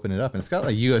when you open it up, and it's got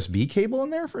a USB cable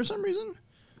in there for some reason.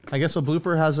 I guess a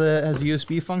blooper has a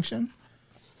USB function.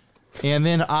 And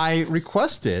then I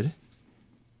requested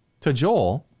to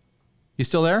Joel. You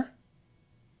still there?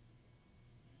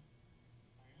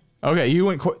 Okay, you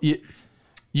went.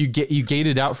 You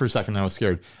gated out for a second. I was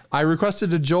scared. I requested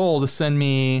to Joel to send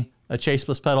me a Chase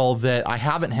Bliss pedal that I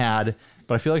haven't had,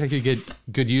 but I feel like I could get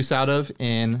good use out of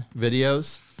in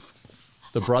videos.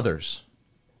 The Brothers.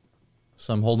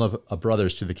 So I'm holding up a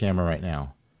Brothers to the camera right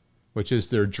now, which is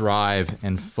their drive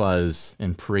and fuzz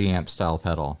and preamp style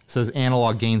pedal. It says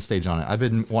analog gain stage on it. I've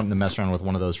been wanting to mess around with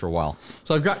one of those for a while.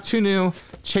 So I've got two new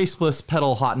Chase Bliss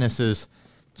pedal hotnesses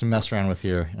to mess around with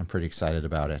here, and I'm pretty excited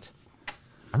about it.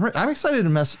 I'm excited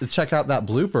to check out that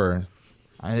blooper.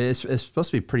 It's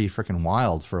supposed to be pretty freaking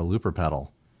wild for a looper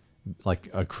pedal, like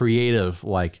a creative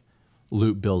like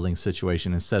loop building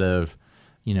situation instead of,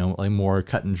 you know, like more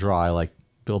cut and dry, like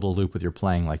build a loop with your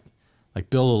playing, like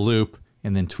build a loop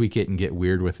and then tweak it and get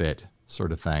weird with it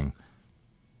sort of thing.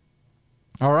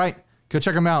 All right, go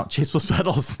check them out. Chase Plus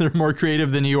Pedals. They're more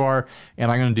creative than you are,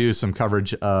 and I'm going to do some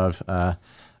coverage of a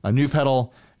new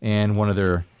pedal and one of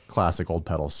their classic old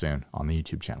pedals soon on the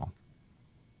YouTube channel.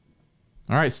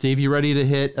 All right, Steve, you ready to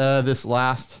hit this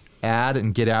last ad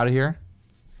and get out of here?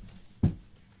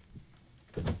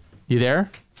 You there?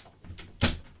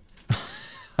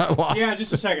 Yeah,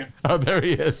 just a second. Oh, there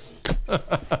he is.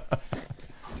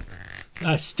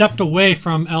 I stepped away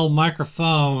from El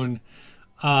Microphone.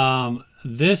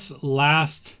 This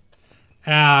last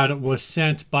ad was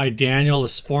sent by Daniel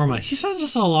Esporma. He sends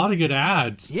us a lot of good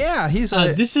ads. Yeah, he's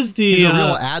he's a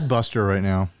real ad buster right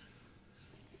now.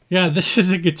 Yeah, this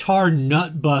is a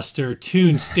builder-Nutbuster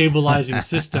tune stabilizing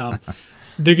system.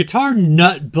 The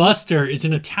builder-Nutbuster is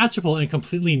an attachable and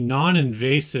completely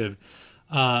non-invasive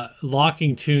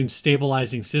locking tune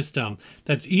stabilizing system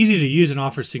that's easy to use and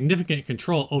offers significant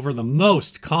control over the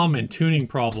most common tuning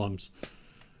problems.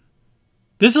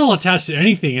 This will attach to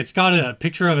anything. It's got a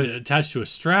picture of it attached to a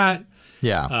Strat.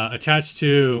 Yeah. Attached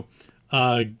to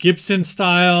Gibson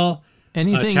style.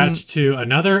 Anything attached to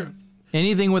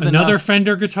anything with another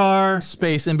Fender guitar.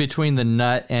 Space in between the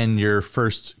nut and your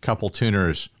first couple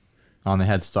tuners on the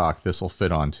headstock, this will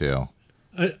fit onto.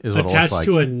 Attached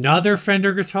to another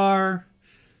Fender guitar.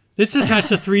 It's attached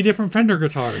to 3 different Fender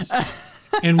guitars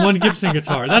and 1 Gibson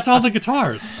guitar. That's all the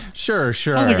guitars. Sure. That's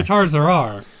all the guitars there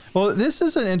are. Well, this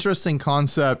is an interesting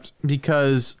concept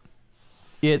because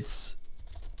it's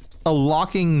a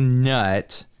locking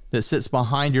nut that sits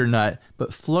behind your nut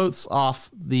but floats off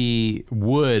the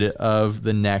wood of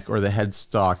the neck or the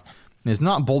headstock and is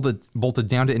not bolted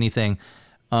down to anything.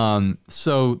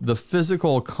 So the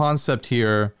physical concept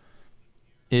here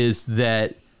is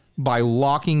that by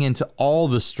locking into all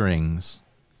the strings,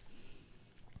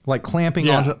 like clamping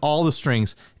onto all the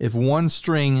strings, if one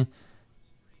string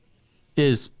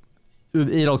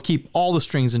it'll keep all the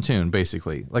strings in tune,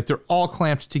 basically. Like they're all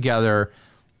clamped together,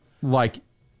 like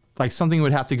something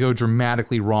would have to go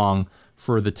dramatically wrong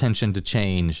for the tension to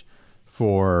change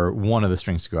for one of the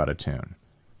strings to go out of tune.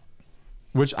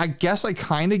 Which I guess I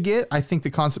kind of get. I think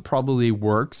the concept probably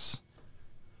works.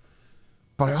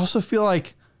 But I also feel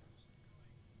like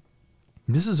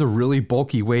this is a really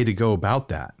bulky way to go about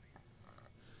that.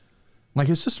 Like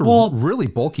it's just a really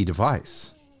bulky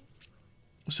device.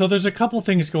 So there's a couple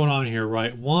things going on here,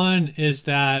 right? One is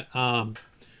that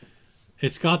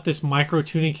it's got this micro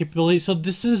tuning capability. So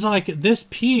this is like, this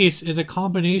piece is a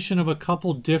combination of a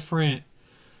couple different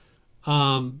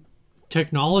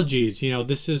technologies. You know,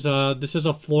 this is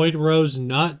a Floyd Rose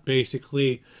nut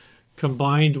basically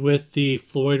combined with the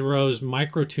Floyd Rose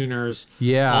micro tuners.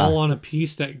 Yeah. All on a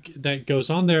piece that goes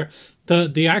on there.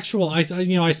 The actual, I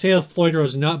say a Floyd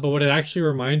Rose nut, but what it actually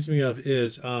reminds me of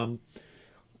is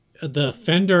the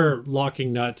Fender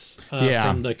locking nuts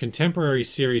from the Contemporary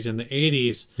series in the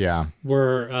 80s. Yeah.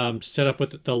 Were set up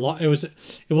with it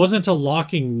wasn't a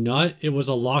locking nut, it was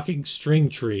a locking string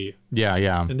tree. Yeah,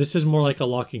 yeah. And this is more like a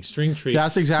locking string tree.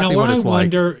 That's exactly what it's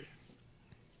like.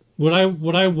 What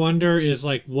I wonder is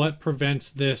like what prevents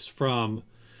this from,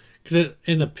 because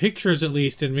in the pictures at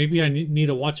least, and maybe I need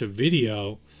to watch a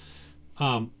video,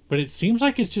 but it seems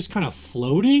like it's just kind of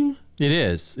floating. It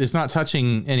is. It's not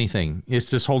touching anything. It's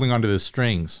just holding onto the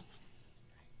strings.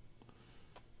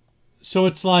 So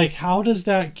it's like, how does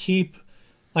that keep,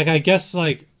 like, I guess,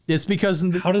 like, it's because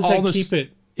how does that keep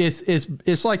it?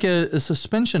 It's like a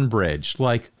suspension bridge,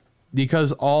 like,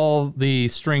 because all the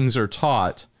strings are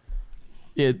taut,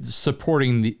 it's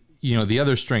supporting the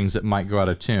other strings that might go out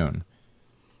of tune.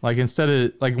 Like instead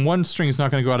of like one string is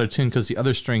not going to go out of tune because the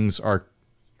other strings are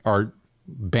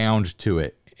bound to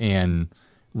it and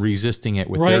resisting it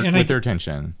with their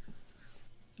tension.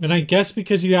 And I guess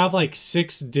because you have like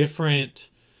 6 different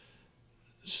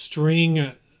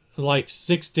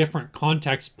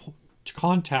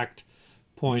contact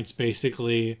points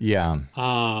basically. Yeah.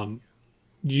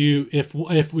 If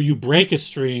you break a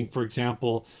string, for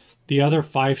example, the other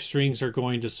 5 strings are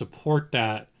going to support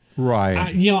that. Right.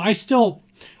 I still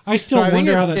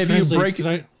wonder how that translates.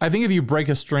 I think if you break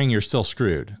a string, you're still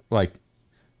screwed. Like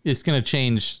it's going to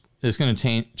change. It's going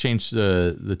to change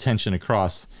the tension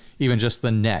across even just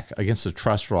the neck against the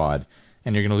truss rod,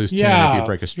 and you're going to lose tune if you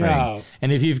break a string. Yeah.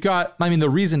 And if you've got, the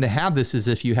reason to have this is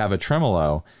if you have a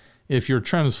tremolo, if your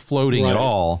trem's floating at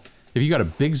all, if you got a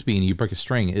Bigsby and you break a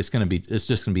string, it's just going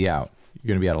to be out. You're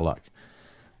going to be out of luck.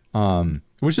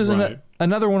 which is Right.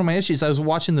 another one of my issues. I was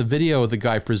watching the video of the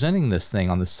guy presenting this thing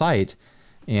on the site,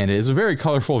 and it's a very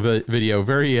colorful video,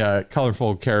 very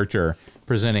colorful character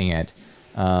presenting it.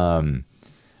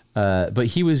 But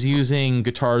he was using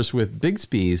guitars with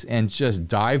Bigsby's and just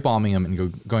dive bombing them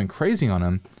and going crazy on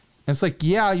them. And it's like,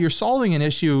 yeah, you're solving an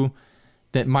issue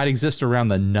that might exist around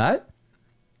the nut,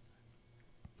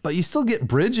 but you still get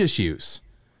bridge issues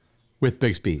with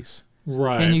Bigsby's.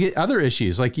 Right. And you get other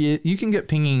issues. Like you can get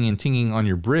pinging and tinging on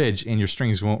your bridge and your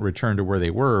strings won't return to where they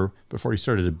were before you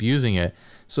started abusing it.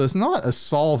 So it's not a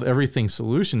solve everything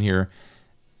solution here.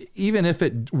 Even if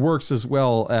it works as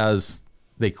well as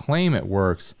they claim it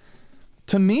works,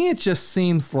 to me, it just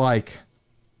seems like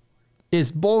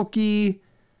it's bulky.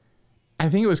 I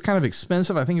think it was kind of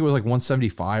expensive. I think it was like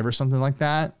 $175 or something like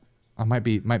that. I might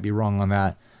be wrong on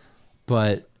that.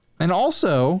 But, and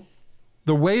also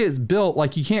the way it's built,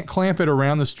 like you can't clamp it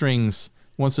around the strings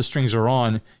once the strings are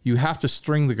on. You have to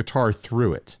string the guitar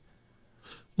through it.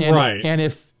 And, right. And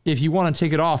if you want to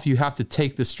take it off, you have to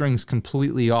take the strings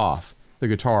completely off the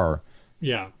guitar.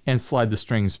 Yeah. And slide the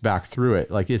strings back through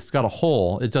it. Like it's got a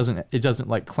hole. It doesn't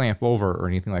like clamp over or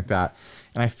anything like that.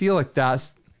 And I feel like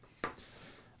that's,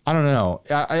 I don't know.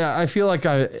 I feel like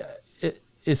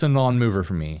it's a non-mover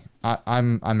for me.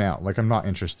 I'm out. Like I'm not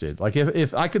interested. Like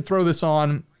if I could throw this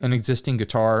on an existing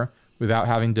guitar without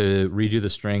having to redo the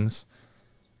strings,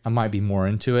 I might be more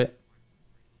into it.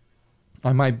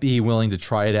 I might be willing to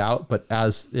try it out, but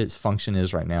as its function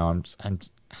is right now,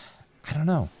 I don't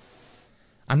know.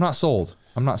 I'm not sold.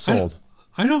 I'm not sold.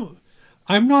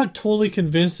 I'm not totally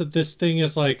convinced that this thing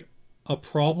is like a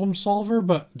problem solver,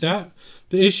 but the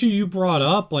issue you brought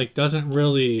up like doesn't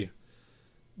really,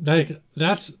 like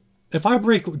that's, if I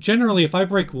break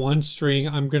one string,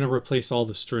 I'm going to replace all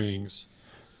the strings.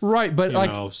 Right. But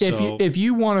if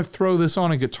you want to throw this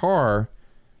on a guitar,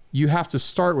 you have to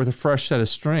start with a fresh set of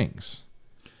strings.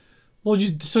 Well,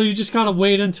 so you just gotta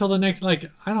wait until the next.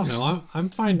 Like I don't know. I'm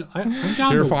fine. I'm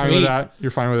down. You're fine with that. You're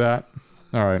fine with that.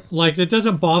 All right. Like it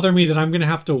doesn't bother me that I'm gonna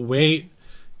have to wait.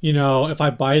 You know, if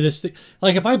I buy this thing,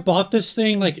 like if I bought this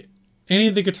thing, like any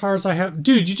of the guitars I have,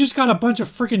 dude, you just got a bunch of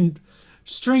freaking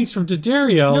strings from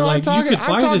D'Addario. No, like I'm you could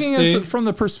buy this thing from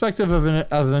the perspective of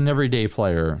an everyday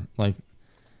player. Like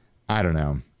I don't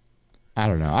know.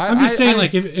 I'm just saying,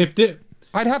 like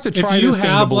I'd have to try this thing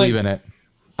to believe in it.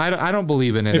 I don't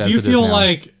believe in it. If you feel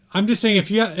like, I'm just saying,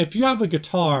 if you have a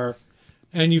guitar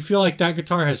and you feel like that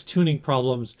guitar has tuning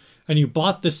problems and you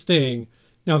bought this thing,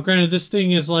 now granted this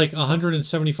thing is like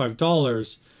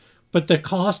 $175, but the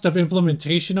cost of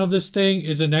implementation of this thing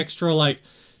is an extra like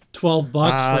 $12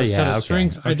 for a set of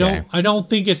strings. Okay. I don't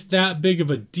think it's that big of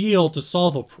a deal to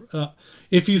solve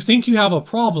if you think you have a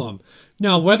problem.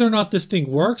 Now, whether or not this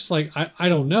thing works, like, I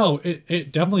don't know.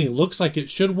 It definitely looks like it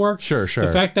should work. Sure.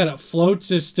 The fact that it floats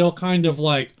is still kind of,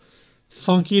 like,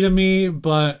 funky to me.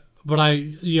 But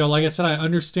I, like I said, I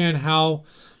understand how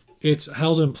it's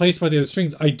held in place by the other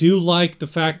strings. I do like the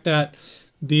fact that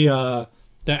the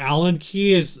Allen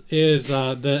key is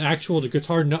the actual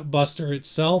guitar nutbuster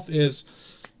itself is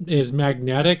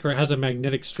magnetic, or it has a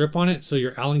magnetic strip on it. So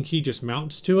your Allen key just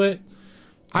mounts to it.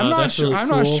 I'm not sure. Really I'm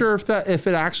not sure if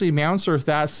it actually mounts or if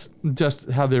that's just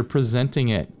how they're presenting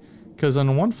it. Because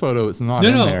on one photo it's not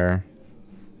in there,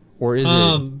 or is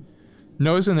it?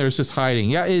 No, it's in there. It's just hiding.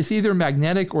 Yeah, it's either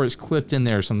magnetic or it's clipped in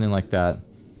there or something like that.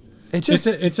 It just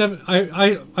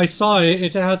I saw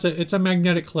it. It's a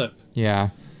magnetic clip. Yeah,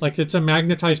 like it's a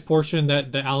magnetized portion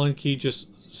that the Allen key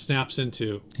just snaps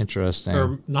into. Interesting.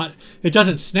 Or not? It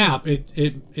doesn't snap.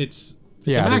 It's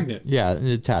a magnet.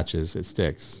 It attaches. It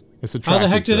sticks. How the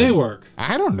heck do they work?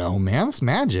 I don't know, man. It's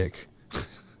magic.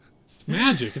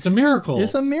 Magic. It's a miracle.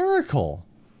 It's a miracle.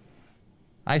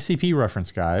 ICP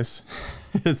reference, guys.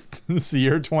 It's the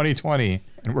year 2020,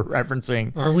 and we're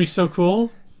referencing. Are we so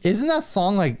cool? Isn't that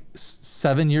song like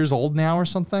 7 years old now or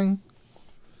something?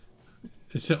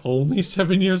 Is it only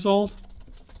 7 years old?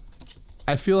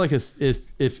 I feel like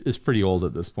it's pretty old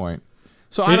at this point.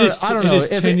 So I don't know.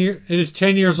 It is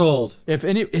 10 years old. It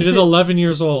is 11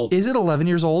 years old. Is it 11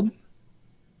 years old?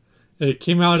 It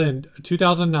came out in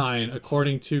 2009,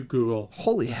 according to Google.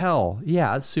 Holy hell!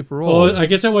 Yeah, it's super old. Oh, I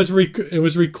guess it was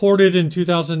recorded in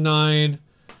 2009. It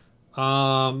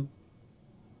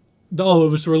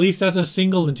was released as a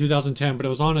single in 2010, but it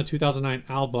was on a 2009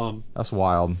 album. That's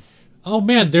wild. Oh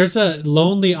man, there's a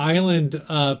Lonely Island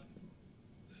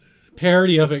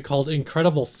parody of it called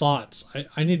Incredible Thoughts.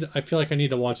 I feel like I need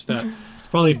to watch that. It's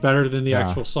probably better than the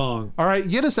actual song. All right,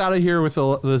 get us out of here with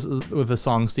the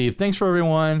song, Steve. Thanks for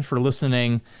everyone for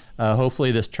listening.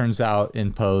 Hopefully this turns out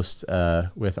in post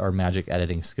with our magic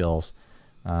editing skills.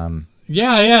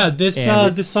 Yeah. This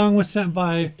And this song was sent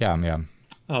by. Yeah.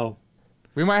 Oh.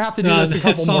 We might have to do this a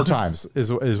couple more times.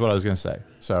 Is what I was gonna say.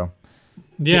 So.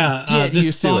 Yeah, get this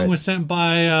used to song it. was sent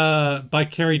by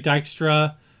Kerry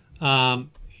Dykstra.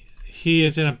 He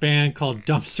is in a band called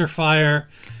Dumpster Fire.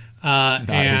 Nice.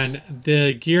 And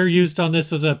the gear used on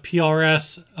this was a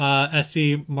PRS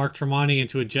SE Mark Tremonti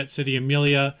into a Jet City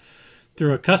Amelia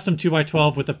through a custom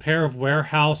 2x12 with a pair of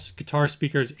Warehouse guitar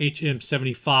speakers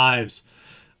HM75s.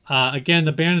 Again,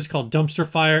 the band is called Dumpster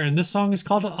Fire, and this song is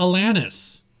called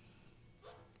Alanis.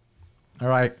 All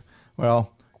right.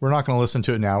 Well, we're not going to listen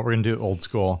to it now. We're going to do it old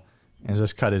school and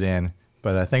just cut it in.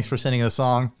 But thanks for sending us a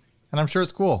song, and I'm sure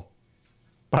it's cool.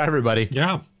 Bye, everybody.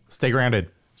 Yeah. Stay grounded.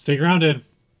 Stay grounded.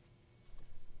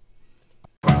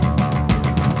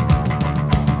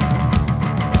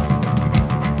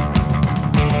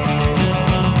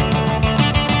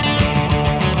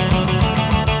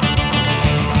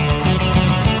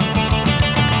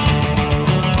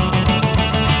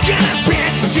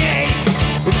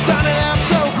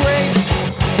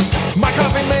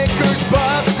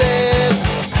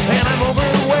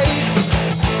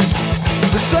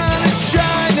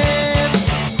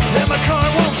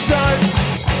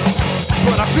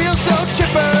 Feel so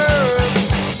chipper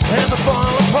as I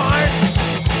fall apart.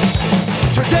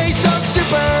 Today's so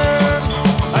super,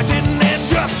 I didn't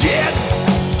end up dead.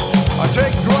 I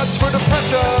take drugs for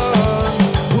depression,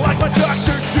 like my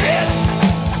doctor said.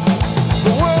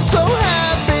 The world's so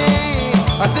happy,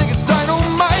 I think it's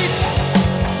dynamite.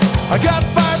 I got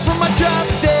fired from my job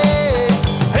today,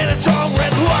 and it's all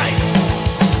red light.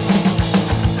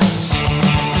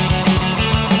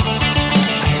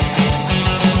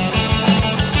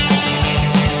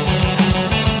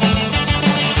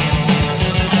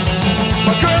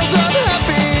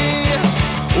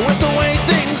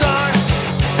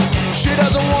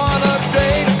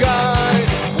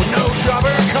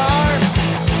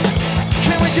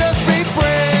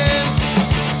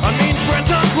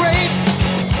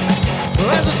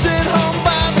 As I sit home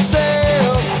by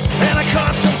myself and I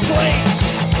contemplate,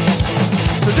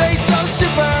 today's so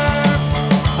super,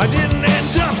 I didn't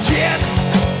end up dead.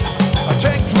 I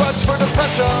take drugs for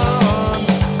depression,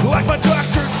 like my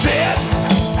doctor said.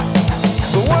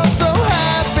 The world's so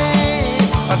happy,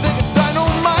 I think it's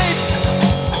dynamite.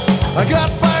 I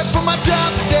got